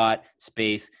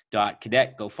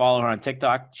Mrs.Space.Cadet. Go follow her on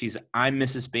TikTok. I'm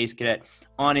Mrs. Space Cadet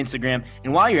on Instagram.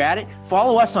 And while you're at it,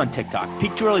 follow us on TikTok.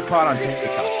 Peak Too Early Pod on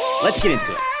TikTok. Let's get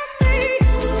into it.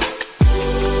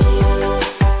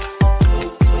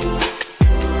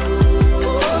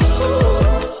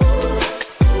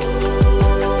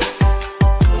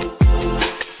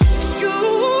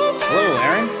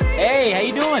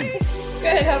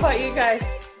 Good. How about you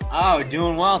guys? Oh,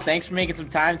 doing well. Thanks for making some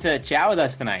time to chat with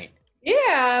us tonight.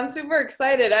 Yeah, I'm super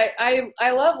excited.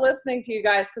 I love listening to you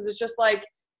guys because it's just like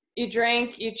you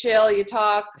drink, you chill, you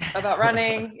talk about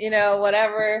running,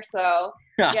 whatever. So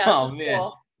yeah, oh man,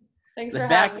 cool. Thanks for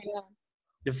having me on.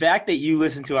 The fact that you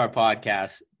listen to our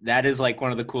podcast, that is like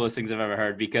one of the coolest things I've ever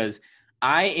heard because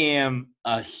I am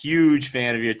a huge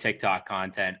fan of your TikTok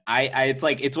content.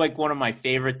 It's like one of my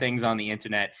favorite things on the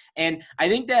internet. And I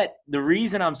think that the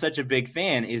reason I'm such a big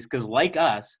fan is because like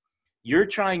us, you're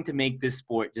trying to make this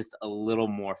sport just a little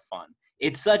more fun.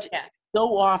 It's so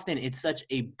often it's such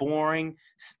a boring,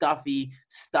 stuffy,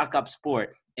 stuck-up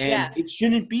sport. And it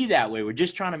shouldn't be that way. We're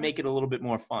just trying to make it a little bit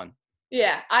more fun.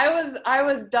 Yeah, I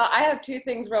have two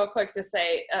things real quick to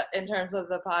say in terms of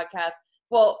the podcast.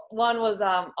 Well, one was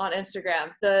on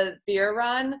Instagram, the beer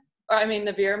mile,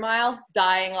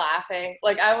 dying laughing.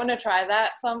 Like I want to try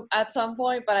that at some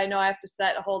point, but I know I have to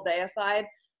set a whole day aside.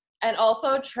 And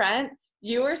also Trent,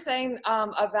 you were saying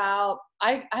about,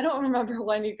 I don't remember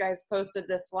when you guys posted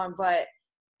this one, but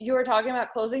you were talking about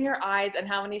closing your eyes and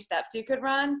how many steps you could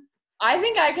run. I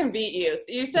think I can beat you.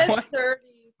 You said 30,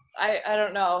 I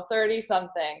don't know, 30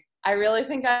 something. I really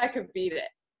think I could beat it.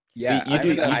 Yeah, you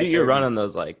do your run on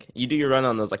those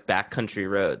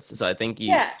backcountry roads. So I think you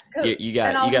got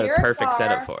a perfect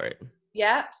setup for it.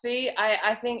 Yeah, see,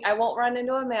 I think I won't run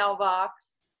into a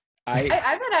mailbox. I bet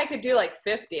I could do like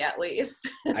 50 at least.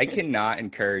 I cannot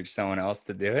encourage someone else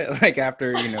to do it. Like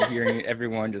after hearing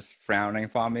everyone just frowning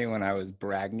upon me when I was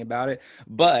bragging about it,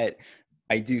 but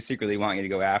I do secretly want you to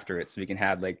go after it so we can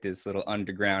have like this little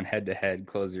underground head-to-head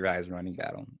close your eyes running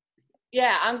battle.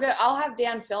 Yeah, I'm good. I'll have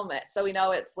Dan film it so we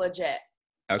know it's legit.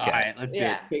 Okay. All right, let's do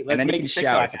it. And then you can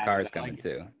shout if the car's coming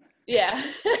too.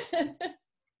 Yeah.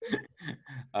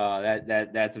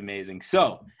 That's amazing.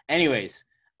 So, anyways,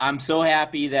 I'm so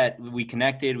happy that we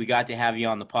connected. We got to have you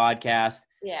on the podcast.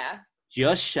 Yeah.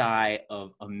 Just shy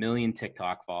of 1 million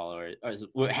TikTok followers,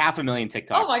 or 500,000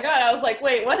 TikTok. Oh my God. I was like,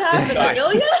 wait, what happened? 1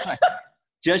 million?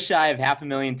 Just shy of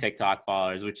 500,000 TikTok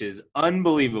followers, which is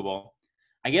unbelievable.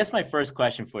 I guess my first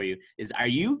question for you is, are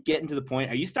you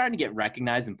starting to get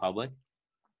recognized in public?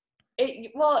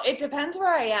 It depends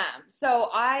where I am. So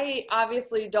I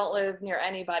obviously don't live near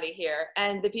anybody here.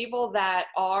 And the people that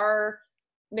are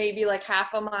maybe like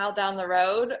half a mile down the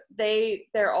road.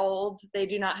 They're old. They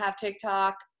do not have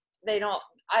TikTok.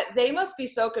 They must be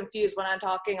so confused when I'm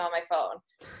talking on my phone,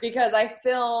 because I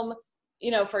film,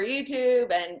 for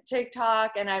YouTube and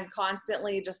TikTok, and I'm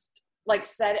constantly just like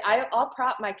I'll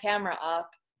prop my camera up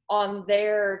on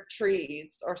their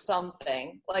trees or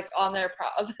something, like on the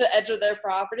edge of their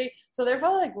property. So they're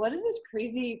probably like, what is this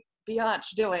crazy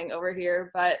biatch doing over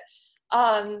here? But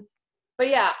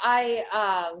yeah, I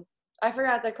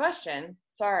forgot the question.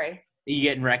 Sorry. Are you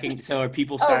getting recognized? So are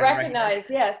people Oh, starting to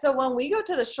recognized. Yeah. So when we go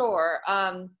to the shore,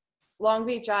 Long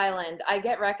Beach Island, I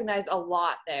get recognized a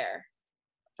lot there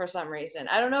for some reason.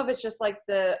 I don't know if it's just like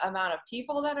the amount of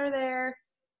people that are there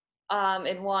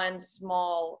in one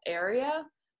small area.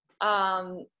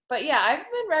 But yeah, I've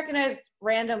been recognized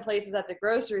random places at the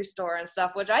grocery store and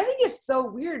stuff, which I think is so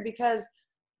weird because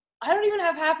I don't even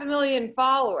have 500,000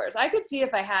 followers. I could see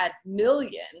if I had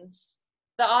millions,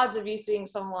 the odds of you seeing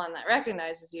someone that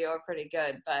recognizes you are pretty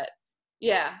good. But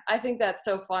yeah, I think that's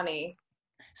so funny.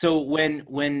 So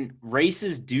when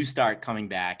races do start coming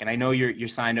back, and I know you're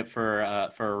signed up for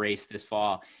a race this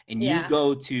fall, and you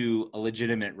go to a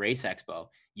legitimate race expo,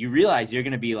 you realize you're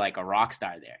going to be like a rock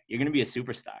star there. You're going to be a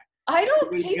superstar. I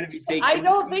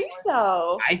don't think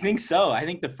so. I think so. I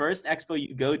think the first expo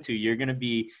you go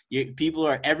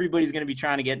to, everybody's going to be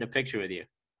trying to get in a picture with you.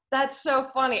 That's so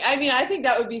funny. I mean, I think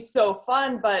that would be so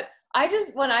fun, but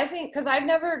because I've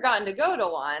never gotten to go to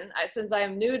one since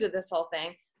I'm new to this whole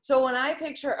thing. So when I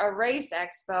picture a race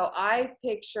expo, I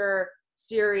picture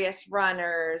serious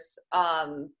runners,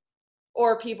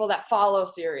 or people that follow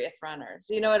serious runners.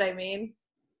 You know what I mean?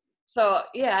 So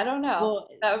yeah, I don't know. Well,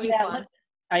 that would be fun.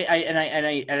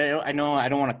 I know I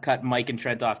don't want to cut Mike and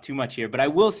Trent off too much here, but I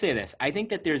will say this. I think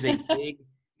that there's a big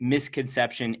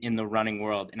misconception in the running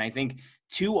world. And I think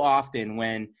too often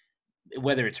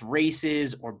whether it's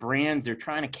races or brands, they're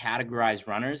trying to categorize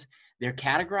runners. They're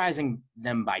categorizing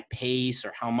them by pace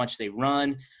or how much they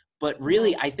run. But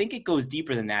really, I think it goes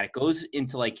deeper than that. It goes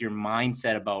into like your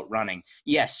mindset about running.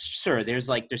 Yes, sure. There's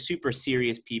super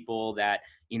serious people that,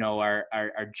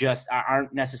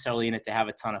 aren't necessarily in it to have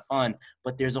a ton of fun.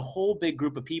 But there's a whole big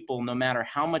group of people, no matter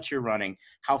how much you're running,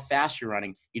 how fast you're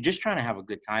running, you're just trying to have a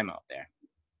good time out there.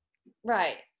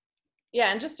 Right.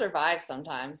 Yeah. And just survive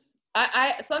sometimes.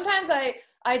 Sometimes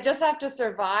I just have to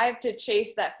survive to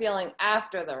chase that feeling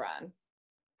after the run.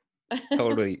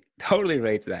 Totally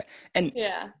relate to that. And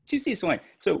to Steve's point,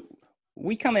 so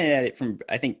we come in at it from,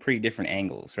 I think, pretty different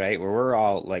angles, right? Where we're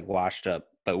all like washed up,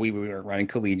 but we were running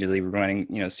collegiately, we're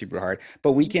running, super hard,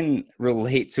 but we can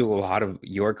relate to a lot of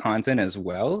your content as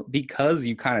well, because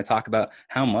you kind of talk about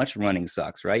how much running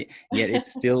sucks, right? Yet it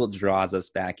still draws us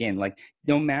back in. Like,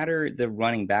 no matter the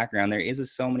running background, there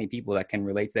is so many people that can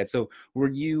relate to that. So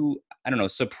were you, I don't know,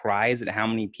 surprised at how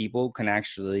many people can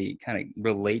actually kind of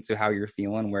relate to how you're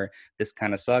feeling, where this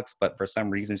kind of sucks, but for some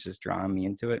reason it's just drawing me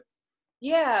into it?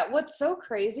 Yeah. What's so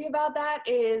crazy about that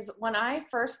is when I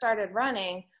first started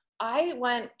running, I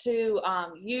went to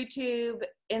YouTube,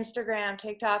 Instagram,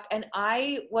 TikTok, and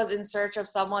I was in search of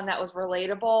someone that was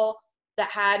relatable,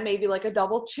 that had maybe like a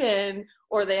double chin,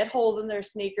 or they had holes in their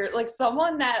sneakers, like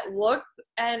someone that looked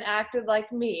and acted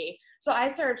like me. So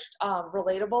I searched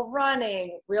relatable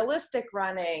running, realistic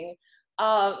running,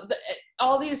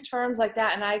 all these terms like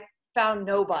that, and I found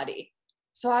nobody.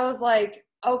 So I was like,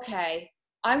 okay,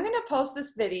 I'm going to post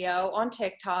this video on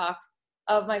TikTok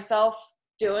of myself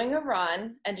doing a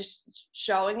run and just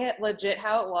showing it legit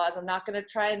how it was. I'm not going to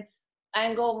try and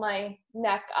angle my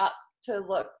neck up to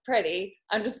look pretty.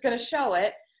 I'm just going to show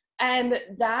it. And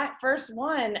that first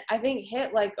one, I think,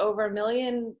 hit like over 1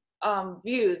 million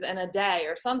views in a day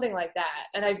or something like that.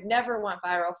 And I've never went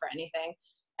viral for anything.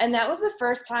 And that was the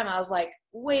first time I was like,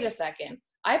 wait a second.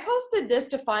 I posted this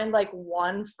to find like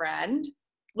one friend,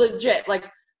 legit, like,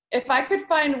 if I could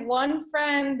find one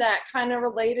friend that kind of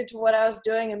related to what I was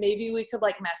doing, and maybe we could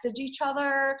like message each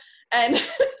other and,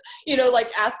 like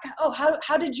ask, oh,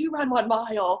 how did you run 1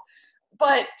 mile?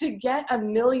 But to get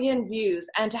 1 million views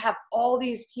and to have all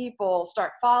these people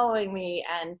start following me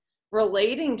and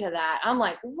relating to that, I'm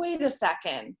like, wait a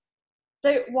second.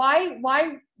 Why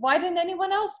didn't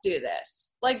anyone else do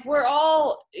this? Like, we're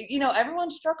all,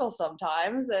 everyone struggles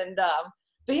sometimes. And,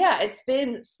 but yeah, it's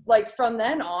been like, from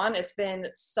then on, it's been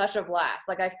such a blast.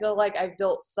 Like, I feel like I've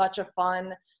built such a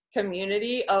fun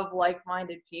community of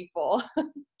like-minded people.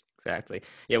 Exactly.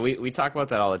 Yeah, we talk about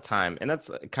that all the time. And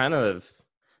that's kind of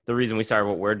the reason we started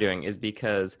what we're doing, is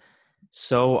because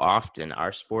so often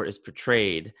our sport is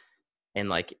portrayed, and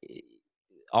like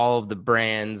all of the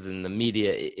brands and the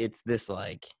media, it's this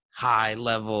like high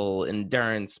level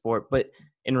endurance sport. But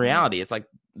in reality, it's like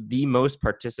the most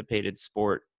participated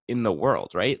sport in the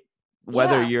world, right?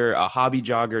 Whether Yeah. you're a hobby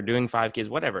jogger doing 5Ks,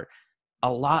 whatever,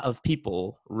 a lot of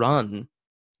people run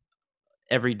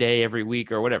every day, every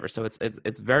week, or whatever. So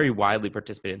it's very widely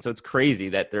participated in. So it's crazy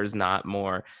that there's not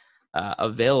more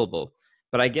available.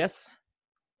 But I guess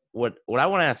what I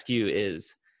want to ask you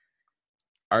is,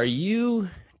 do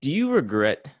you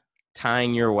regret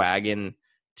tying your wagon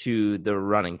to the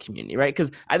running community, right?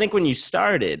 Because I think when you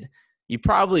started, you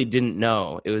probably didn't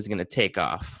know it was going to take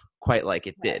off quite like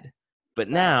it did. But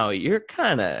now you're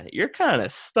kind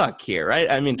of stuck here,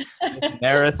 right? I mean, this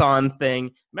marathon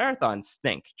thing, marathons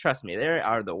stink. Trust me, they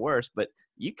are the worst. But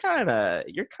you're kind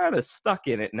of stuck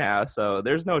in it now. So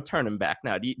there's no turning back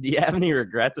now. Do you have any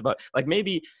regrets about, like,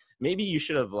 maybe you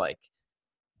should have like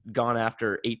gone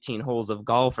after 18 holes of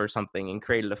golf or something and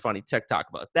created a funny TikTok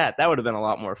about that? That would have been a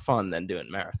lot more fun than doing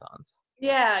marathons.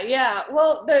 Yeah.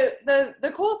 Well,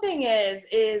 the cool thing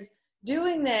is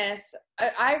doing this.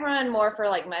 I run more for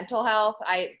like mental health.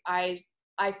 I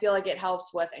feel like it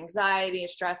helps with anxiety,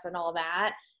 stress, and all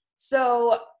that.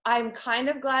 So I'm kind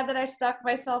of glad that I stuck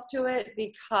myself to it,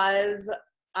 because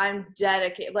I'm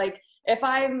dedicated. Like if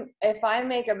I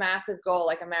make a massive goal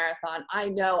like a marathon, I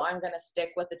know I'm going to stick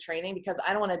with the training, because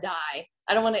I don't want to die.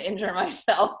 I don't want to injure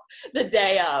myself the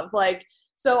day of. Like,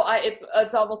 so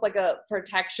it's almost like a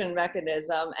protection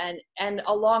mechanism, and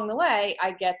along the way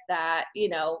I get that,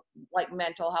 like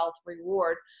mental health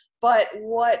reward. But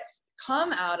what's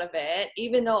come out of it,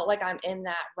 even though like I'm in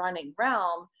that running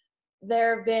realm,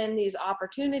 there have been these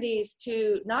opportunities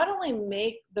to not only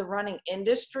make the running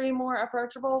industry more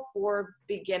approachable for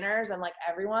beginners and like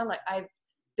everyone. Like I've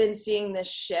been seeing this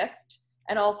shift,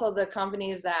 and also the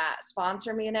companies that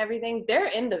sponsor me and everything, they're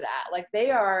into that. Like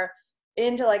they are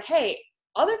into like, hey,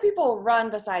 other people run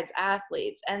besides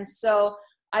athletes. And so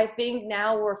I think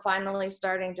now we're finally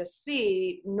starting to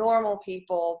see normal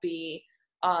people be,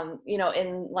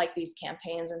 in like these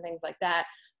campaigns and things like that.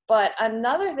 But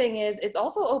another thing is it's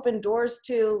also opened doors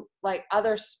to like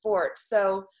other sports.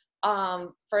 So,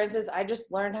 for instance, I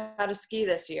just learned how to ski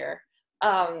this year,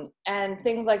 and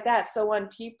things like that. So when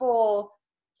people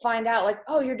find out like,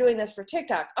 oh, you're doing this for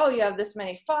TikTok, oh, you have this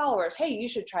many followers, hey, you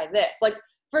should try this. Like,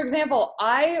 for example,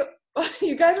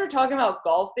 you guys were talking about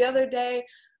golf the other day,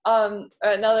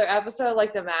 another episode,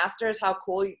 like the Masters, how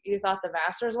cool you thought the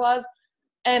Masters was.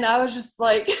 And I was just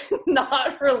like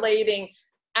not relating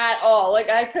at all. Like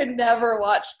I could never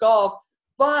watch golf,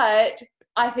 but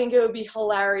I think it would be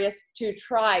hilarious to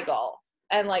try golf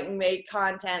and like make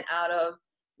content out of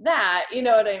that. You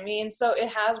know what I mean? So it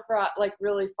has brought like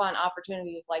really fun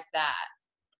opportunities like that.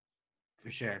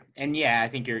 For sure. And yeah, I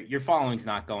think your following's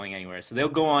not going anywhere. So they'll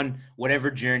go on whatever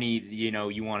journey,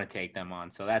 you want to take them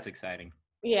on. So that's exciting.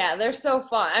 Yeah, they're so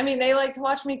fun. I mean, they like to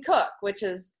watch me cook, which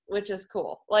is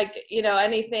cool. Like,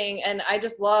 anything. And I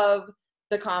just love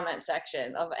the comment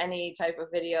section of any type of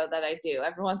video that I do.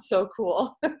 Everyone's so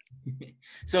cool.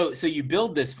 So you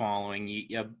build this following,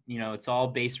 it's all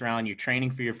based around you're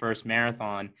training for your first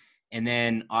marathon. And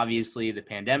then obviously the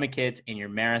pandemic hits and your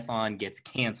marathon gets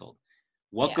canceled.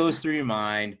 What goes through your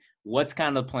mind? What's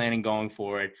kind of the planning going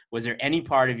forward? Was there any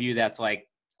part of you that's like,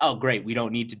 oh, great, we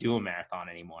don't need to do a marathon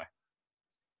anymore?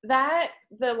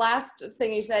 The last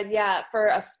thing you said, yeah, for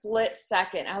a split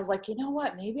second, I was like, you know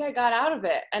what? Maybe I got out of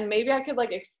it, and maybe I could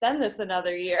like extend this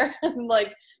another year.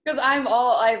 Like, because I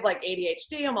have like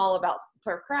ADHD. I'm all about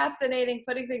procrastinating,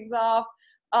 putting things off.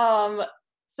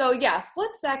 So yeah,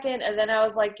 split second. And then I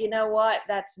was like, you know what?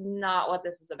 That's not what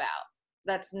this is about.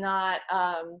 That's not,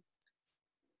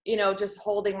 just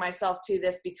holding myself to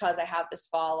this because I have this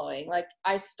following. Like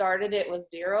I started it with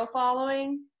 0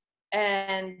 following,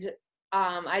 and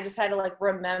I just had to like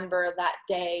remember that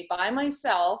day by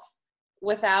myself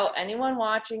without anyone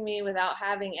watching me, without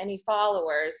having any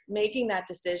followers, making that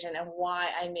decision and why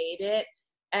I made it.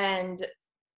 And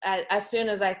as soon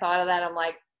as I thought of that, I'm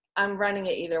like, I'm running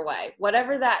it either way.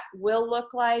 Whatever that will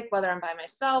look like, whether I'm by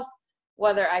myself,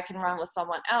 whether I can run with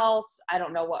someone else. I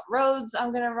don't know what roads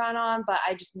I'm going to run on, but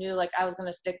I just knew like I was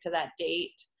going to stick to that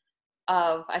date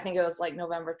of, I think it was like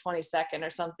November 22nd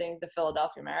or something, the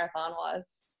Philadelphia Marathon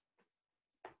was.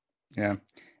 Yeah.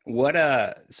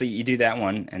 So you do that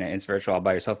one and it's virtual all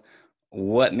by yourself.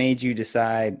 What made you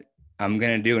decide I'm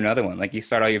going to do another one? Like you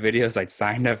start all your videos, like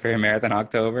signed up for a marathon in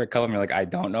October. A couple of them are like, I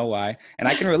don't know why. And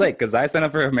I can relate because I signed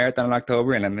up for a marathon in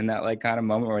October and I'm in that like kind of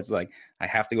moment where it's like, I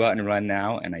have to go out and run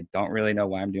now. And I don't really know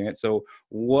why I'm doing it. So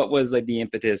what was like the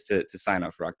impetus to sign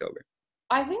up for October?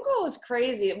 I think what was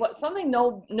crazy, something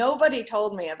nobody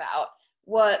told me about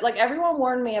what, like, everyone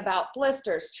warned me about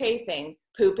blisters, chafing,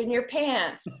 poop in your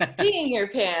pants, peeing your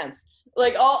pants,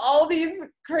 like all these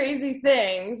crazy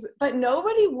things, but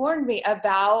nobody warned me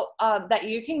about that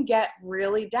you can get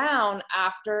really down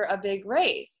after a big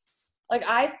race. Like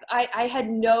I had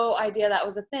no idea that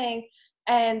was a thing.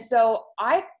 And so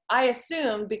I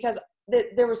assumed, because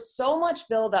there was so much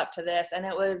build up to this and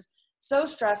it was so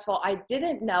stressful, I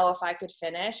didn't know if I could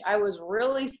finish. I was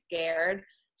really scared.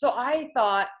 So I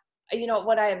thought, you know,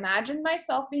 when I imagined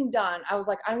myself being done, I was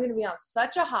like, I'm going to be on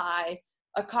such a high,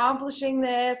 accomplishing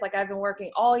this. Like, I've been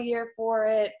working all year for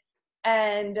it.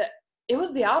 And it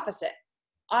was the opposite.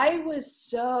 I was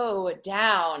so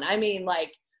down. I mean,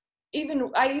 like,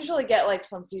 even I usually get like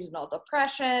some seasonal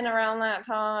depression around that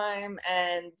time,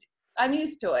 and I'm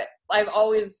used to it. I've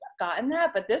always gotten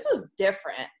that, but this was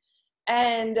different.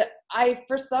 And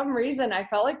for some reason, I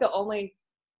felt like the only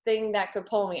thing that could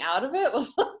pull me out of it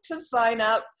was to sign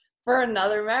up for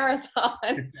another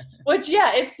marathon, which,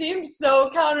 yeah, it seems so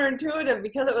counterintuitive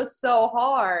because it was so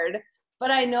hard.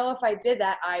 But I know if I did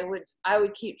that, I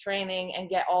would keep training and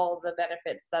get all the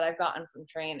benefits that I've gotten from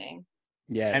training.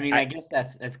 Yeah. I mean, I guess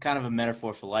that's kind of a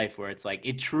metaphor for life, where it's like,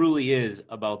 it truly is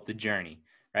about the journey,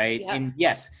 right? Yeah. And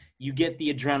yes, you get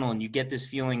the adrenaline, you get this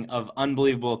feeling of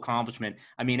unbelievable accomplishment.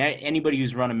 I mean, anybody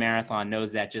who's run a marathon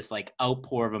knows that just like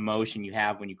outpour of emotion you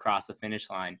have when you cross the finish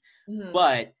line. Mm-hmm.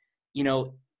 But, you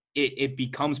know, it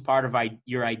becomes part of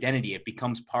your identity. It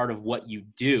becomes part of what you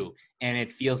do. And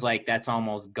it feels like that's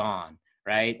almost gone,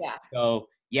 right? Yeah. So,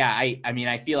 yeah, I mean,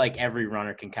 I feel like every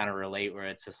runner can kind of relate, where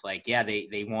it's just like, yeah,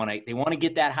 they want to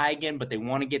get that high again, but they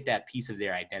want to get that piece of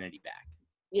their identity back.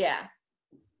 Yeah,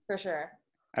 for sure.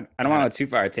 I don't want to go too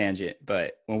far a tangent,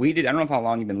 but when we did, I don't know how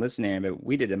long you've been listening, but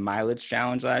we did the mileage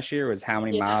challenge last year, was how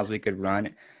many miles we could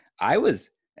run.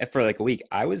 For like a week,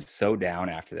 I was so down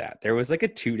after that. There was like a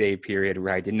 2-day period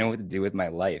where I didn't know what to do with my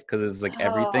life, because it was like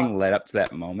everything led up to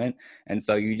that moment. And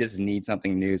so you just need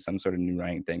something new, some sort of new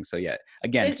running thing. So yeah,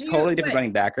 again, totally different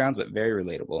running backgrounds, but very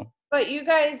relatable. But you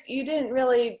guys, you didn't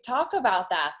really talk about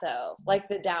that though, like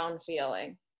the down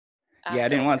feeling. Yeah, I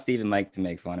didn't want Steve and Mike to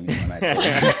make fun of me when I did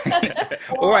it.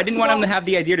 Or I didn't want them to have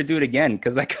the idea to do it again,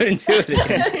 because I couldn't do it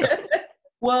again.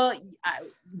 Well,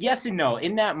 yes and no.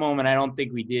 In that moment, I don't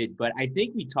think we did, but I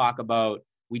think we talk about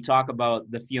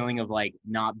the feeling of like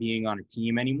not being on a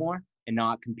team anymore and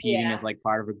not competing as like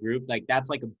part of a group. Like, that's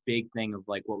like a big thing of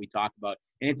like what we talk about.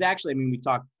 And it's actually,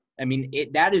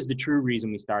 that is the true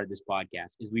reason we started this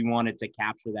podcast, is we wanted to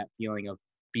capture that feeling of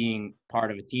being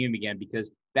part of a team again.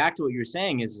 Because back to what you're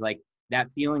saying is like that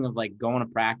feeling of like going to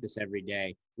practice every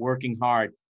day, working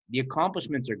hard. The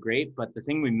accomplishments are great, but the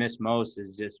thing we miss most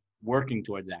is just working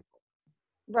towards that goal.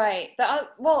 Right.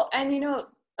 And you know,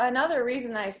 another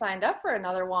reason I signed up for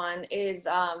another one is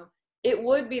it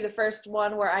would be the first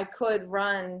one where I could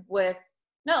run with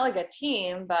not like a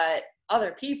team, but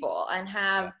other people, and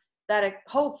have that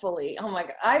hopefully, oh my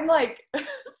God, I'm like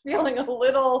feeling a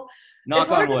little, it's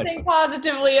hard to think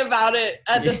positively about it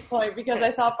at this point, because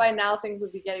I thought by now things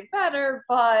would be getting better,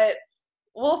 but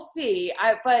we'll see.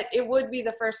 But it would be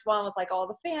the first one with like all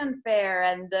the fanfare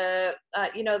and the,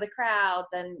 you know, the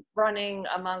crowds and running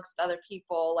amongst other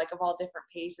people, like of all different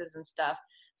paces and stuff.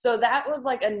 So that was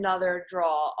like another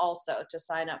draw also to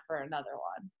sign up for another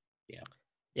one. Yeah.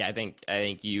 Yeah. I think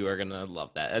you are going to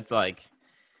love that. It's like,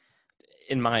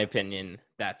 in my opinion,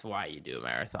 that's why you do a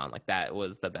marathon. Like, that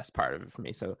was the best part of it for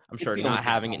me. So I'm sure not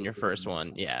having it in your first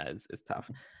one, is tough.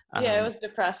 Yeah, it was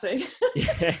depressing.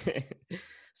 Yeah.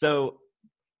 So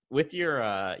with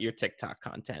your TikTok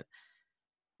content,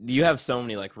 you have so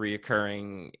many like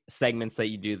reoccurring segments that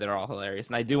you do that are all hilarious.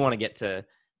 And I do want to get to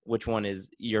which one is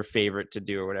your favorite to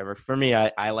do or whatever. For me,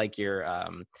 I like your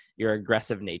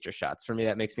aggressive nature shots. For me,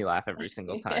 that makes me laugh every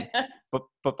single time. Yeah.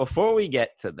 But before we get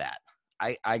to that,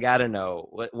 I gotta know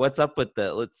what's up with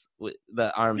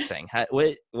the arm thing.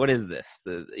 What is this?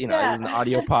 This is an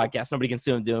audio podcast. Nobody can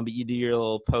see what I'm doing, but you do your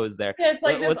little pose there. Yeah, it's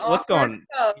like what's going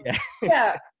on?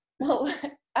 Yeah. Well,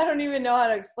 I don't even know how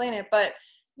to explain it, but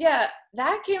yeah,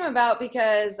 that came about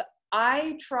because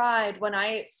I tried, when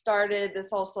I started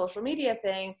this whole social media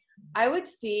thing, I would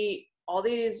see all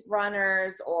these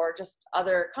runners or just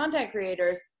other content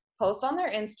creators post on their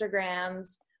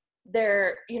Instagrams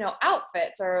their,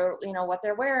 outfits or, what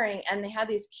they're wearing. And they had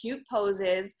these cute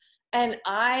poses. And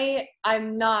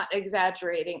I'm not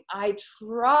exaggerating. I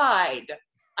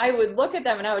would look at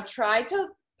them and I would try to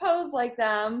pose like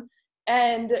them.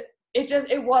 And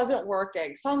it wasn't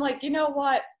working. So I'm like, you know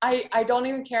what? I don't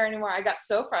even care anymore. I got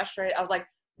so frustrated. I was like,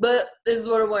 but this is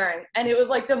what I'm wearing. And it was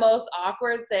like the most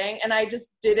awkward thing. And I just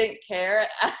didn't care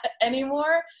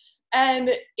anymore.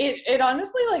 And it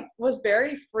honestly like was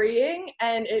very freeing,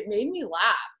 and it made me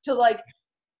laugh to like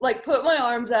put my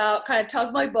arms out, kind of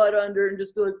tug my butt under, and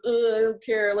just be like, ugh, I don't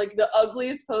care. Like the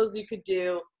ugliest pose you could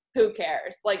do, who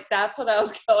cares? Like that's what I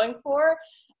was going for.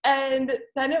 And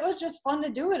then it was just fun to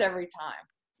do it every time.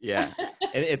 Yeah. And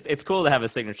it's cool to have a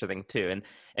signature thing too.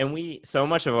 And we, so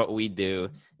much of what we do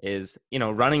is, you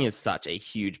know, running is such a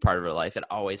huge part of our life. It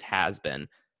always has been.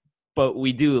 But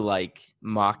we do like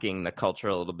mocking the culture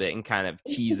a little bit and kind of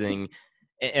teasing.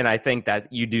 And I think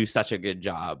that you do such a good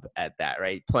job at that,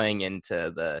 right? Playing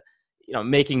into the, you know,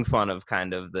 making fun of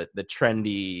kind of the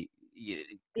trendy,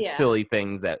 silly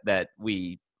things that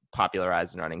we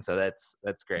popularized in running. So that's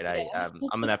great. Yeah.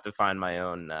 I'm gonna have to find my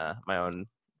own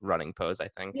running pose, I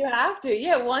think. You have to.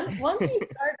 Yeah. Once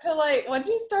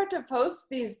you start to post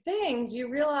these things, you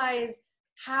realize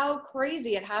how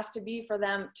crazy it has to be for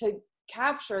them to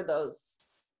capture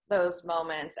those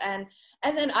moments. And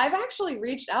then I've actually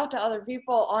reached out to other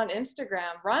people on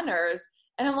Instagram, runners,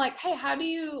 and I'm like, hey, how do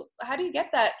you get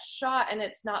that shot and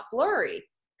it's not blurry?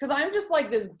 Because I'm just like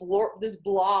this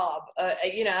blob,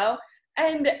 you know,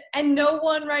 and no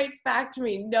one writes back to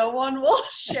me. No one will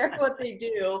share what they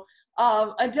do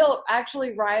until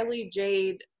actually Riley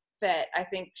Jade Fit, I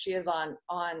think she is on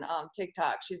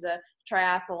TikTok. She's a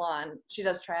triathlon. She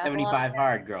does triathlon. 75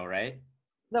 hard girl, right?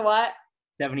 The what?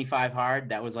 75 hard.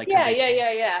 That was like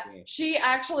yeah. She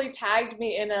actually tagged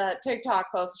me in a TikTok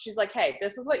post. She's like, hey,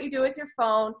 this is what you do with your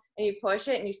phone, and you push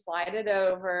it and you slide it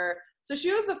over. So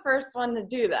she was the first one to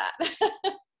do that.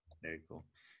 Very cool.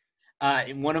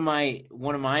 One of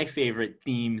my favorite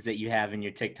themes that you have in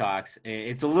your TikToks,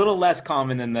 it's a little less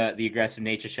common than the aggressive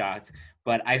nature shots,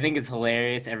 but I think it's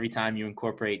hilarious every time you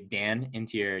incorporate Dan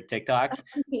into your TikToks.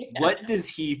 Yeah. What does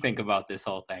he think about this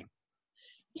whole thing?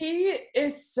 He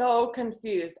is so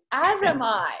confused, as am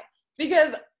I,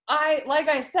 because like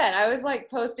I said, I was like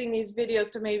posting these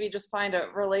videos to maybe just find a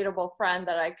relatable friend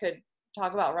that I could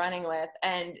talk about running with.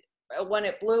 And when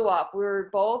it blew up, we were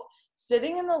both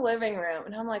sitting in the living room,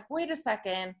 and I'm like, wait a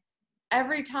second.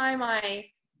 Every time I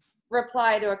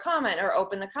reply to a comment or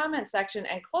open the comment section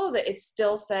and close it, it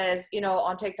still says, you know,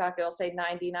 on TikTok, it'll say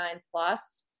 99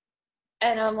 plus.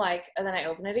 And I'm like, and then I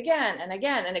open it again, and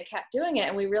it kept doing it.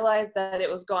 And we realized that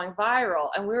it was going viral.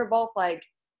 And we were both like,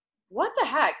 what the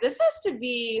heck? This has to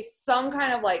be some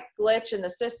kind of like glitch in the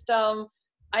system.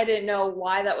 I didn't know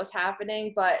why that was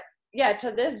happening. But yeah, to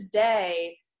this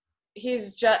day,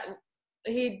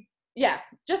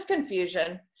 just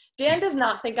confusion. Dan does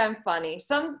not think I'm funny.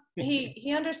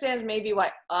 He understands maybe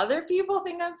why other people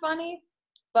think I'm funny,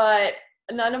 but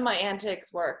none of my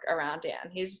antics work around Dan.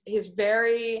 He's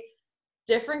very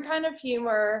different kind of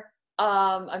humor,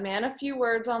 a man of few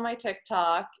words on my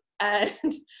TikTok. But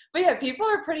yeah, people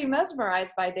are pretty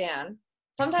mesmerized by Dan.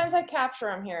 Sometimes I capture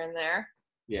him here and there.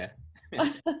 Yeah.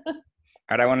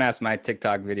 All right, I want to ask my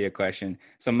TikTok video question.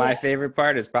 So my favorite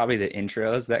part is probably the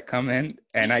intros that come in,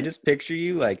 and I just picture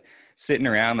you like sitting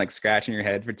around like scratching your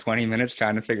head for 20 minutes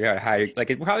trying to figure out how you're like,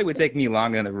 it probably would take me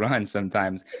longer than the run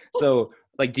sometimes. So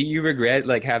like, do you regret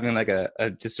like having like a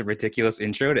just a ridiculous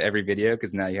intro to every video?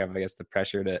 Because now you have, I guess, the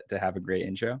pressure to have a great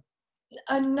intro.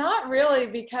 Not really,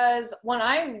 because when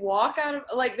I walk out of,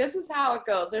 like, this is how it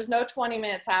goes. There's no 20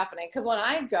 minutes happening. Because when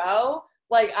I go,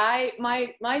 like,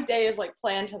 my day is like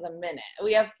planned to the minute.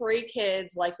 We have 3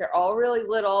 kids, like they're all really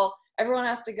little. Everyone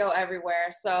has to go everywhere.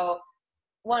 So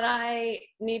when I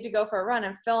need to go for a run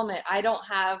and film it, I don't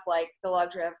have like the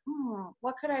luxury of,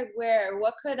 what could I wear?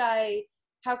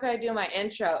 How could I do my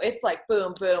intro? It's like,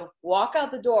 boom, boom, walk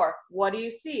out the door. What do you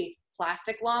see?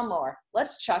 Plastic lawnmower.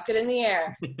 Let's chuck it in the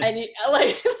air. And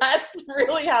that's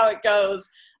really how it goes.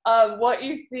 What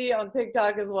you see on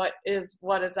TikTok is what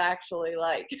it's actually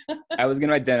like. I was going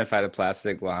to identify the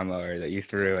plastic lawnmower that you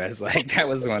threw as like, that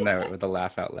was the one that with the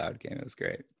laugh out loud game. It was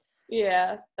great.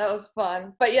 Yeah, that was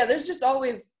fun. But yeah, there's just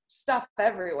always stuff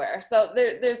everywhere. So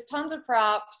there's tons of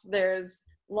props. There's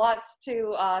lots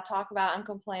to talk about and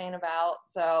complain about.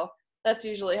 So that's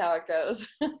usually how it goes.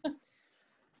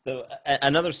 So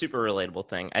another super relatable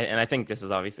thing, and I think this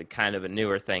is obviously kind of a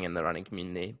newer thing in the running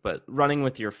community, but running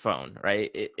with your phone,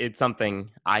 right? It's something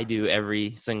I do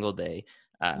every single day.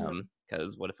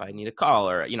 Because what if I need a call,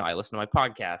 or, you know, I listen to my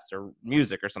podcast or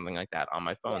music or something like that on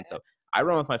my phone. Yeah. So I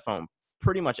run with my phone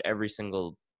pretty much every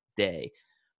single day.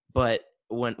 But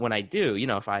when I do, you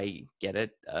know, if I get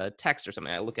a text or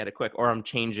something, I look at it quick, or I'm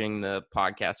changing the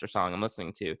podcast or song I'm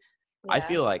listening to. Yeah.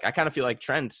 I kind of feel like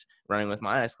Trent running with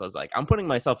my eyes closed. Like I'm putting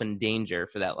myself in danger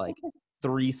for that, like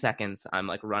 3 seconds I'm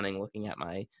like running, looking at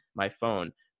my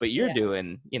phone. but you're Yeah.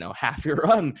 doing, half your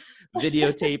run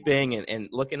videotaping and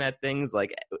looking at things.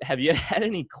 Like, have you had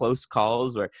any close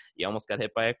calls where you almost got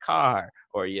hit by a car,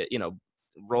 or you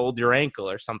rolled your ankle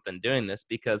or something doing this?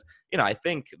 Because, I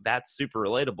think that's super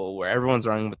relatable, where everyone's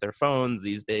running with their phones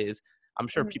these days. I'm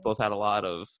sure people have had a lot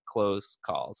of close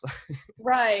calls.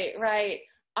 Right.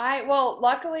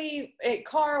 Luckily,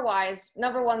 car wise,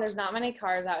 number one, there's not many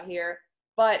cars out here,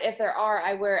 but if there are,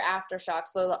 I wear aftershocks.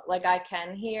 So like I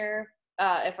can hear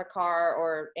if a car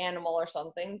or animal or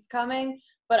something's coming,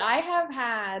 but I have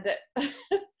had,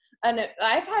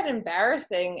 I've had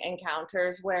embarrassing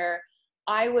encounters where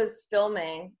I was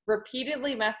filming,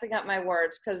 repeatedly messing up my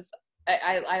words, because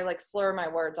I like slur my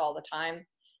words all the time.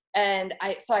 And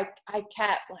I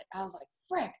kept like, I was like,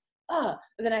 frick, and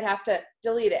then I'd have to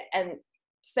delete it and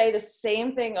say the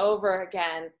same thing over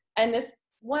again. And this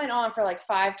went on for like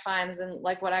 5 times in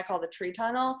like what I call the tree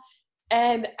tunnel.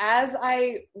 And as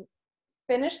I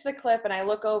finish the clip and I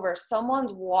look over,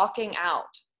 someone's walking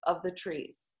out of the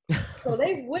trees. So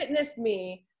they witnessed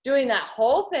me doing that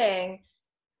whole thing,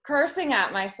 cursing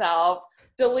at myself,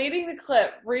 deleting the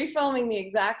clip, refilming the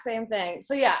exact same thing.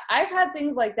 So yeah, I've had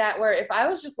things like that where if I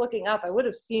was just looking up, I would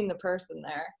have seen the person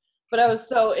there. But I was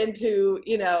so into,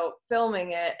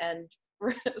 filming it and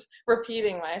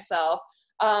repeating myself.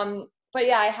 But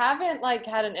yeah, I haven't like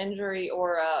had an injury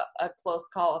or a close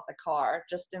call with a car,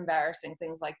 just embarrassing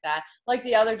things like that. Like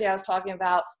the other day I was talking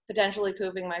about potentially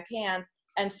pooping my pants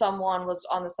and someone was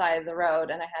on the side of the road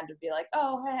and I had to be like,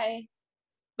 oh, hey.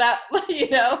 That,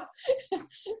 if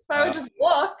I would just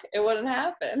look, it wouldn't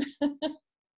happen.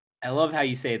 I love how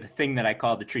you say the thing that I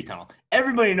call the tree tunnel.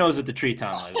 Everybody knows what the tree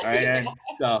tunnel is, right? And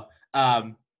so,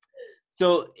 I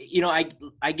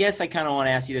guess I kind of want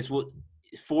to ask you this. Well,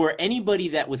 for anybody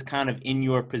that was kind of in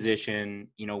your position,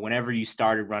 whenever you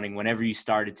started running, whenever you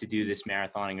started to do this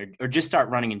marathoning or just start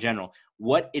running in general,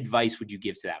 what advice would you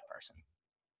give to that person?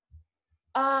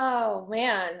 Oh,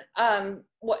 man.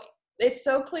 It's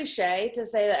so cliche to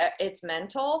say that it's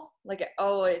mental, like,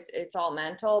 oh, it's all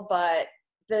mental, but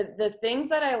the things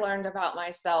that I learned about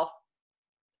myself,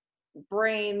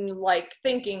 brain, like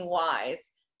thinking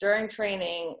wise during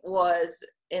training was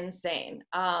insane.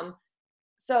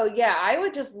 So yeah, I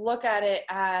would just look at it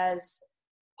as,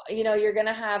 you're going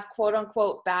to have quote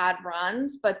unquote bad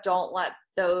runs, but don't let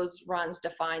those runs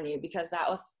define you, because that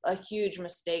was a huge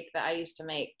mistake that I used to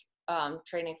make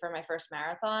training for my first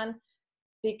marathon.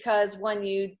 Because when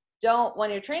you're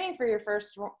training for your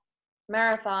first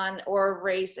marathon or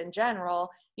race in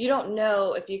general, you don't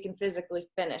know if you can physically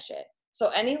finish it. So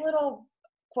any little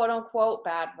quote unquote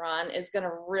bad run is going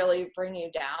to really bring you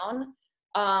down.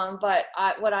 But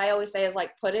what I always say is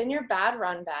like, put in your bad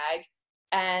run bag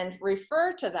and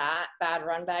refer to that bad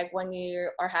run bag when you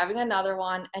are having another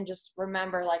one, and just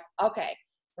remember like, okay,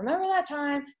 remember that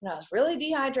time when I was really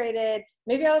dehydrated,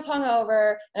 maybe I was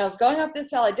hungover and I was going up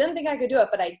this hill. I didn't think I could do it,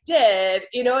 but I did.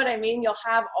 You know what I mean? You'll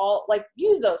have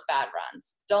use those bad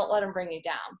runs. Don't let them bring you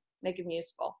down. Make them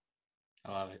useful.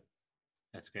 I love it.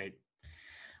 That's great.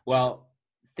 Well,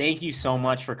 thank you so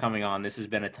much for coming on. This has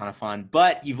been a ton of fun,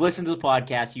 but you've listened to the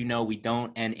podcast. We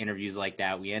don't end interviews like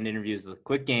that. We end interviews with a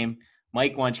quick game.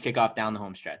 Mike, why don't you kick off down the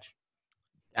home stretch?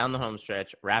 Down the home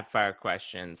stretch, rapid fire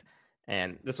questions.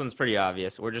 And this one's pretty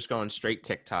obvious. We're just going straight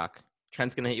TikTok.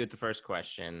 Trent's going to hit you with the first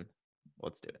question.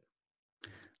 Let's do it.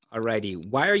 Alrighty.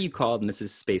 Why are you called Mrs.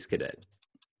 Space Cadet?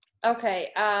 Okay.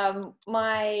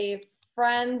 My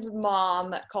friend's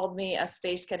mom called me a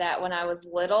space cadet when I was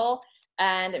little,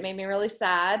 and it made me really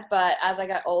sad. But as I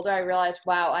got older, I realized,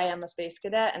 wow, I am a space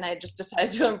cadet, and I just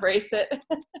decided to embrace it.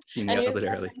 You nailed it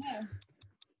early.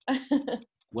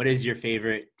 What is your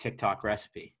favorite TikTok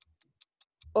recipe?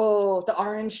 Oh, the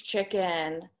orange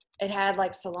chicken. It had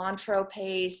like cilantro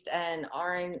paste and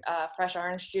fresh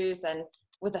orange juice, and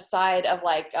with a side of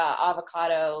like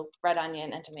avocado, red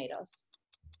onion, and tomatoes.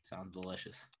 Sounds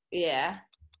delicious. Yeah.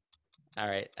 All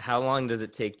right. How long does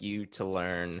it take you to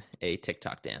learn a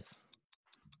TikTok dance?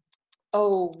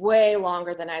 Oh, way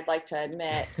longer than I'd like to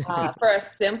admit. For a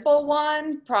simple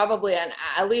one, probably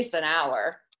at least an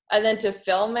hour. And then to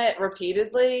film it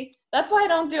repeatedly, that's why I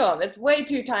don't do them. It's way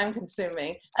too time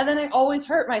consuming. And then I always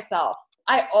hurt myself.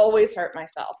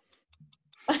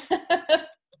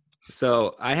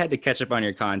 So I had to catch up on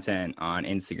your content on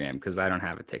Instagram because I don't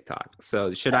have a TikTok.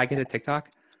 So should I get a TikTok?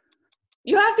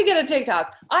 You have to get a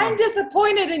TikTok. I'm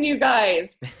disappointed in you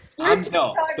guys. Don't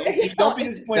be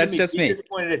disappointed. That's just me.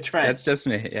 Disappointed at Trent. That's just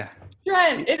me. Yeah.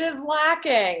 Trent, it is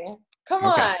lacking. Come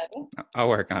Okay. on. I'll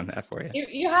work on that for you.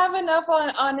 You have enough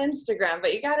on Instagram,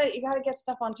 but you gotta get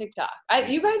stuff on TikTok.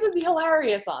 You guys would be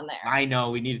hilarious on there. I know.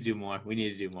 We need to do more.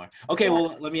 Okay,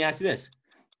 well, let me ask you this.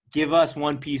 give us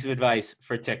one piece of advice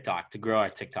for TikTok to grow our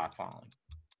TikTok following.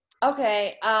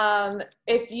 Okay.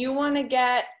 If you want to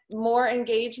get more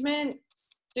engagement,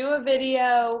 do a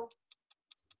video,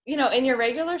 in your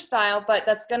regular style, but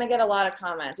that's going to get a lot of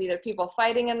comments, either people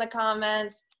fighting in the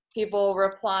comments, people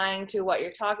replying to what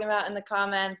you're talking about in the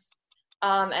comments,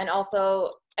 and also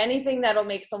anything that'll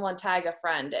make someone tag a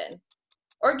friend in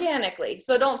organically.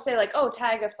 So don't say like, oh,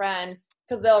 tag a friend,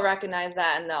 because they'll recognize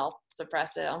that and they'll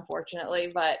suppress it,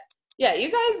 unfortunately. But yeah, you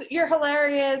guys, you're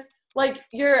hilarious. Like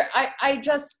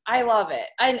I love it.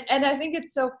 And I think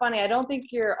it's so funny. I don't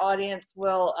think your audience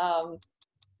will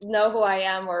know who I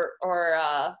am or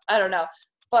I don't know,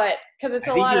 but because it's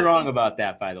I a think lot you're of wrong people. about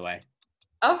that, by the way.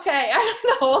 Okay, I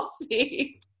don't know. We'll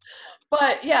see.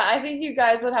 But yeah, I think you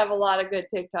guys would have a lot of good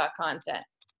TikTok content.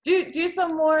 Do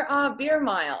some more beer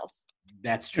miles.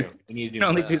 That's true. We need to You do can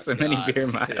only more. do so many Gosh, beer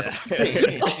miles.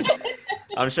 yeah.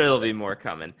 I'm sure there'll be more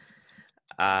coming.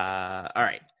 All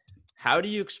right. How do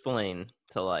you explain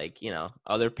to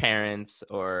other parents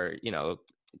or,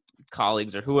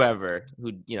 colleagues or whoever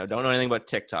who, don't know anything about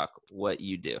TikTok, what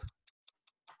you do?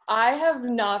 I have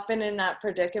not been in that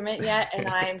predicament yet, and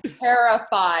I'm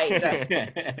terrified.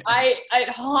 It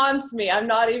haunts me. I'm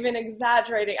not even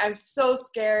exaggerating. I'm so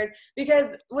scared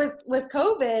because with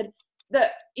COVID,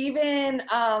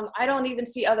 I don't even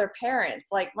see other parents.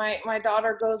 Like my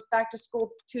daughter goes back to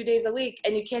school 2 days a week,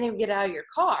 and you can't even get out of your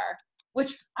car,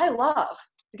 which I love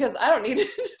because I don't need to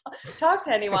talk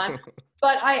to anyone.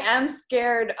 But I am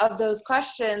scared of those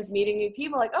questions, meeting new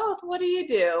people. Like, oh, so what do you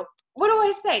do? What do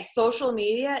I say? Social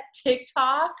media,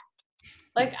 TikTok?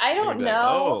 Like, I don't You'd be like,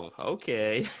 know. oh,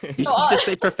 okay. You should just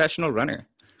say professional runner.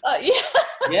 Yeah.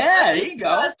 Yeah, there you go.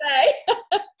 I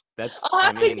say. That's. I'll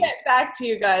have to get back to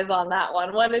you guys on that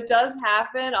one. When it does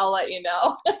happen, I'll let you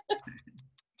know.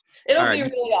 It'll All be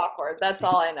right. really awkward. That's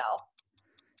all I know.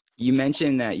 You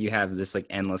mentioned that you have this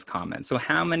endless comments. So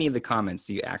how many of the comments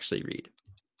do you actually read?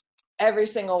 Every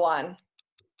single one.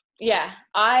 Yeah.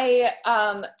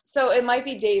 So it might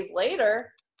be days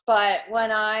later, but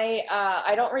when I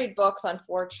don't read books,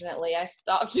 unfortunately. I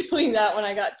stopped doing that when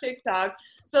I got TikTok.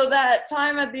 So that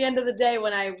time at the end of the day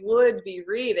when I would be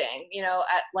reading,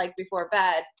 at before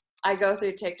bed, I go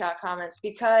through TikTok comments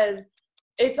because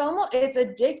it's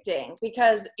addicting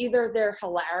because either they're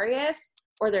hilarious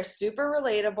or they're super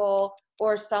relatable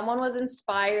or someone was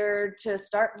inspired to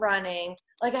start running.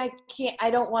 Like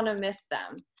I don't want to miss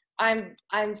them.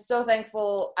 I'm so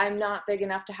thankful I'm not big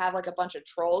enough to have a bunch of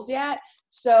trolls yet.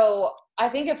 So I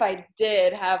think if I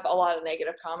did have a lot of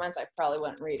negative comments, I probably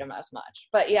wouldn't read them as much.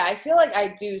 But yeah, I feel like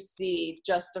I do see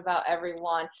just about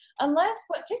everyone, unless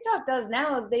what TikTok does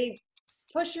now is they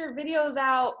push your videos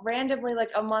out randomly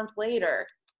a month later.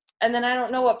 And then I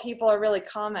don't know what people are really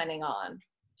commenting on.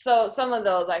 So some of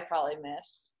those I probably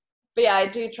miss. But yeah, I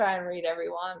do try and read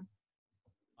everyone.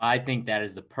 I think that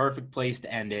is the perfect place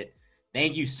to end it.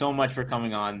 Thank you so much for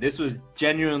coming on. This was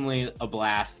genuinely a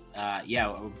blast.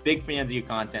 We're big fans of your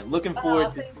content. Looking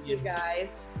forward to thank you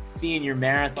guys. seeing your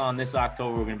marathon this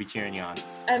October. We're going to be cheering you on.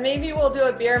 And maybe we'll do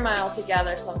a beer mile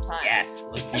together sometime. Yes,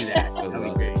 let's do that. That would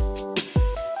be great.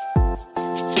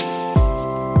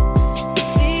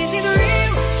 This is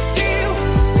real, real,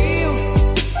 real.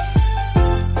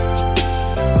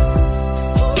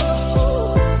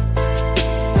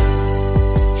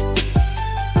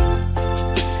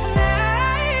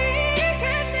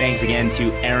 Thanks again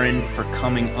to Erin for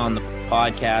coming on the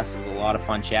podcast. It was a lot of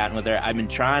fun chatting with her. I've been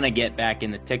trying to get back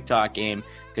in the TikTok game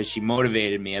because she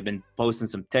motivated me. I've been posting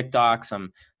some TikToks,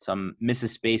 some Mrs.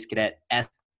 Space Cadet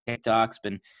TikToks.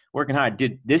 Been working hard.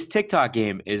 Dude, this TikTok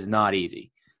game is not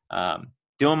easy.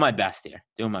 Doing my best here.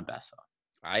 Doing my best.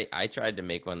 I tried to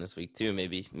make one this week too.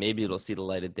 Maybe it'll see the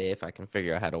light of day if I can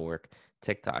figure out how to work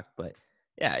TikTok. But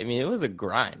yeah, I mean, it was a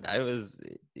grind. It was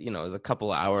a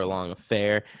couple hour long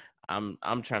affair.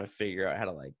 I'm trying to figure out how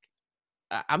to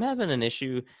I'm having an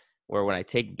issue where when I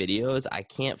take videos, I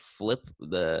can't flip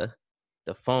the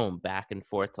phone back and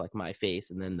forth to my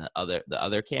face and then the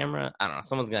other camera. I don't know.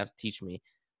 Someone's gonna have to teach me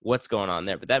what's going on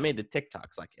there. But that made the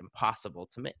TikToks impossible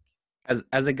to make.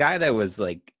 As a guy that was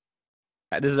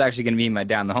this is actually going to be my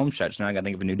down the home stretch. Now I got to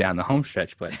think of a new down the home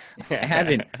stretch, but I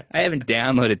haven't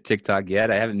downloaded TikTok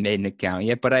yet. I haven't made an account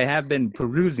yet, but I have been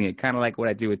perusing it, kind of like what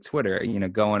I do with Twitter,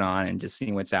 going on and just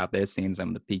seeing what's out there, seeing some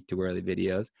of the peak too early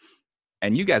videos.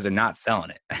 And you guys are not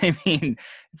selling it. I mean,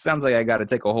 it sounds like I got to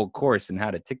take a whole course in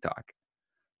how to TikTok.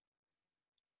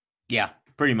 Yeah,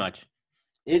 pretty much.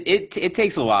 It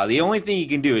takes a while. The only thing you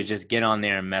can do is just get on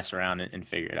there and mess around and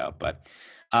figure it out. But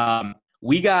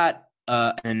we got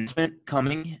an announcement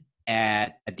coming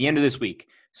at the end of this week.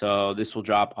 So this will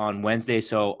drop on Wednesday.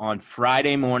 So on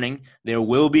Friday morning, there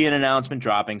will be an announcement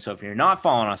dropping. So if you're not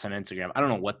following us on Instagram, I don't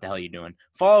know what the hell you're doing.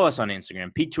 Follow us on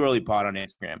Instagram, Peak Too Early Pod on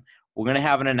Instagram. We're going to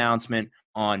have an announcement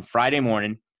on Friday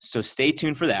morning. So stay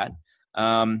tuned for that.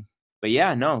 But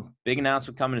yeah, no, big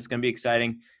announcement coming. It's going to be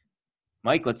exciting.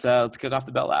 Mike, let's kick off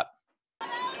the bell lap.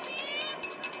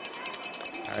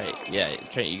 All right, yeah,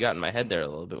 Trent, you got in my head there a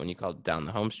little bit when you called down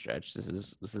the home stretch. This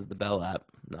is the bell lap,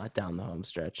 not down the home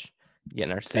stretch.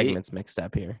 Getting our segments mixed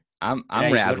up here. I'm What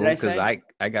did razzled I because say?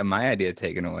 I got my idea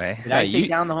taken away. Did I No, say you-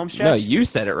 down the home stretch? No, you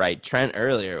said it right. Trent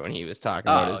earlier when he was talking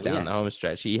about Oh, his down yeah. the home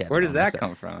stretch. He had Where does it on that himself.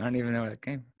 come from? I don't even know where that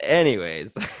came from.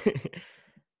 Anyways,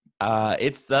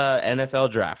 it's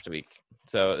NFL draft week.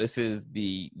 So this is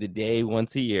the day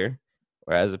once a year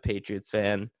where, as a Patriots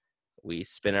fan, we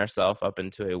spin ourselves up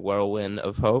into a whirlwind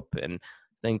of hope and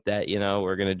think that,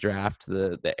 we're going to draft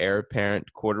the heir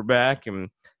apparent quarterback and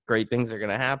great things are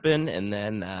going to happen. And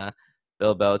then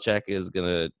Bill Belichick is going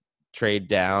to trade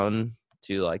down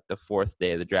to like the fourth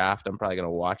day of the draft. I'm probably going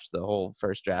to watch the whole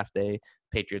first draft day.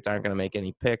 Patriots aren't going to make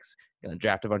any picks. Going to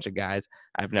draft a bunch of guys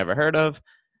I've never heard of.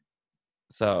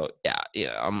 So yeah,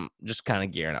 I'm just kind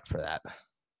of gearing up for that.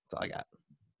 That's all I got.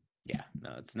 Yeah,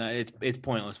 no, it's not. It's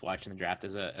pointless watching the draft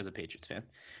as a Patriots fan.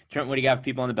 Trent, what do you got for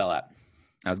people on the bell app?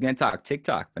 I was going to talk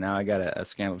TikTok, but now I got a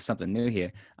scramble for something new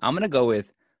here. I'm going to go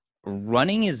with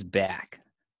running is back.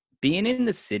 Being in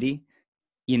the city,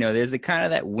 there's a kind of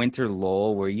that winter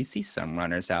lull where you see some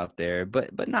runners out there,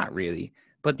 but not really.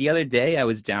 But the other day I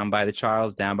was down by the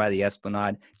Charles, down by the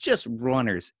Esplanade, just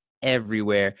runners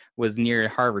everywhere. Was near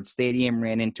Harvard Stadium,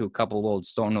 ran into a couple of old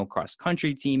Stonewall cross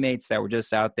country teammates that were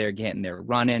just out there getting their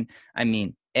running. I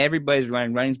mean, everybody's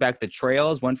running. Running's back to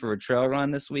trails. Went for a trail run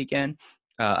this weekend.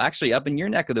 Actually, up in your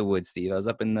neck of the woods, Steve. I was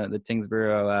up in the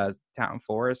Tingsboro Town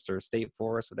Forest or State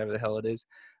Forest, whatever the hell it is.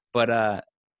 But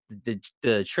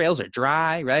the trails are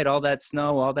dry, right? All that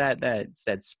snow, all that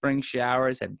spring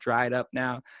showers have dried up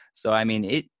now. So I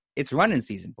mean, it's running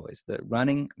season, boys. The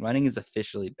running is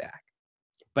officially back.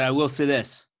 But I will say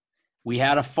this: we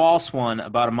had a false one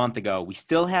about a month ago. We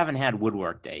still haven't had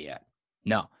Woodwork Day yet.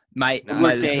 No.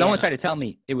 Woodwork Day, Someone tried to tell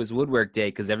me it was Woodwork Day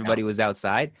because everybody was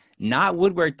outside. Not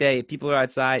Woodwork Day. People are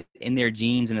outside in their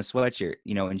jeans and a sweatshirt,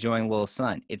 enjoying a little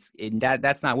sun.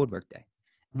 That's not Woodwork Day.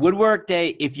 Woodwork Day,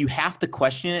 if you have to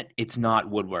question it, it's not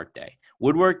Woodwork Day.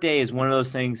 Woodwork Day is one of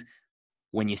those things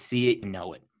when you see it, you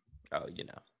know it. Oh,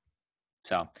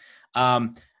 So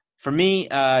for me,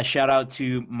 shout out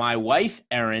to my wife,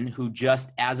 Erin, who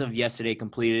just as of yesterday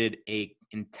completed a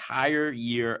entire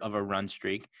year of a run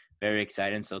streak. Very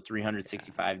exciting. So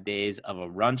 365 days of a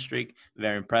run streak.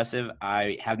 Very impressive.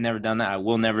 I have never done that. I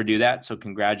will never do that. So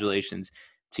congratulations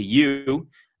to you.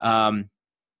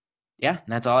 Yeah,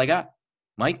 that's all I got.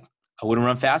 Mike, I wouldn't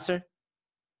run faster.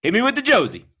 Hit me with the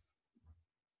Josie.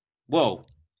 Whoa.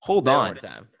 Hold Say it on. one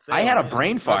time. I had a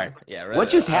brain fart. Yeah. What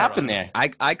just happened there?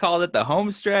 I called it the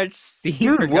home stretch. Steve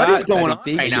Dude, what forgot, is going tried on to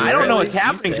beat right you. now? I don't know what's You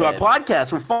happening to our said-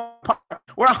 podcast.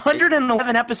 We're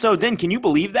 111 episodes in. Can you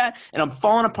believe that? And I'm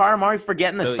falling apart. I'm already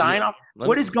forgetting the So you- sign off. Let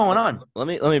What me- is going on? Let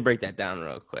me break that down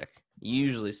real quick. You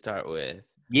usually start with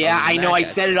Yeah, other I than know. that I guy,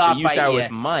 set it but off You by start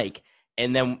with Mike,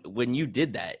 and then when you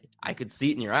did that, I could see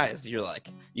it in your eyes. You're like,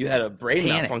 you had a brain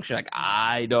Panic. malfunction. Like,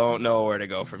 I don't know where to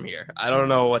go from here. I don't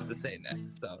know what to say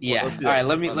next. So Yeah. let's do All that.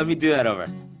 right. Let me do that over.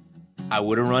 I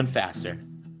would have run faster,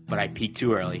 but I peaked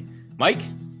too early. Mike,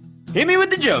 hit me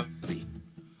with the Josie.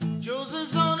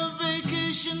 Joseph's on a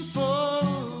vacation far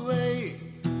away.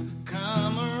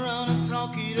 Come around and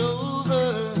talk it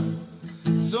over.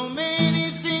 So many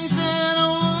things that I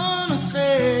wanna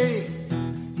say.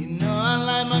 I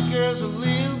like my girls a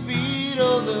little bit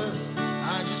older.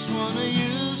 I just wanna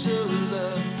use your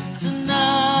love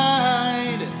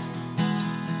tonight.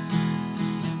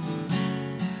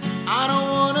 I don't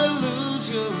wanna lose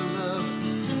your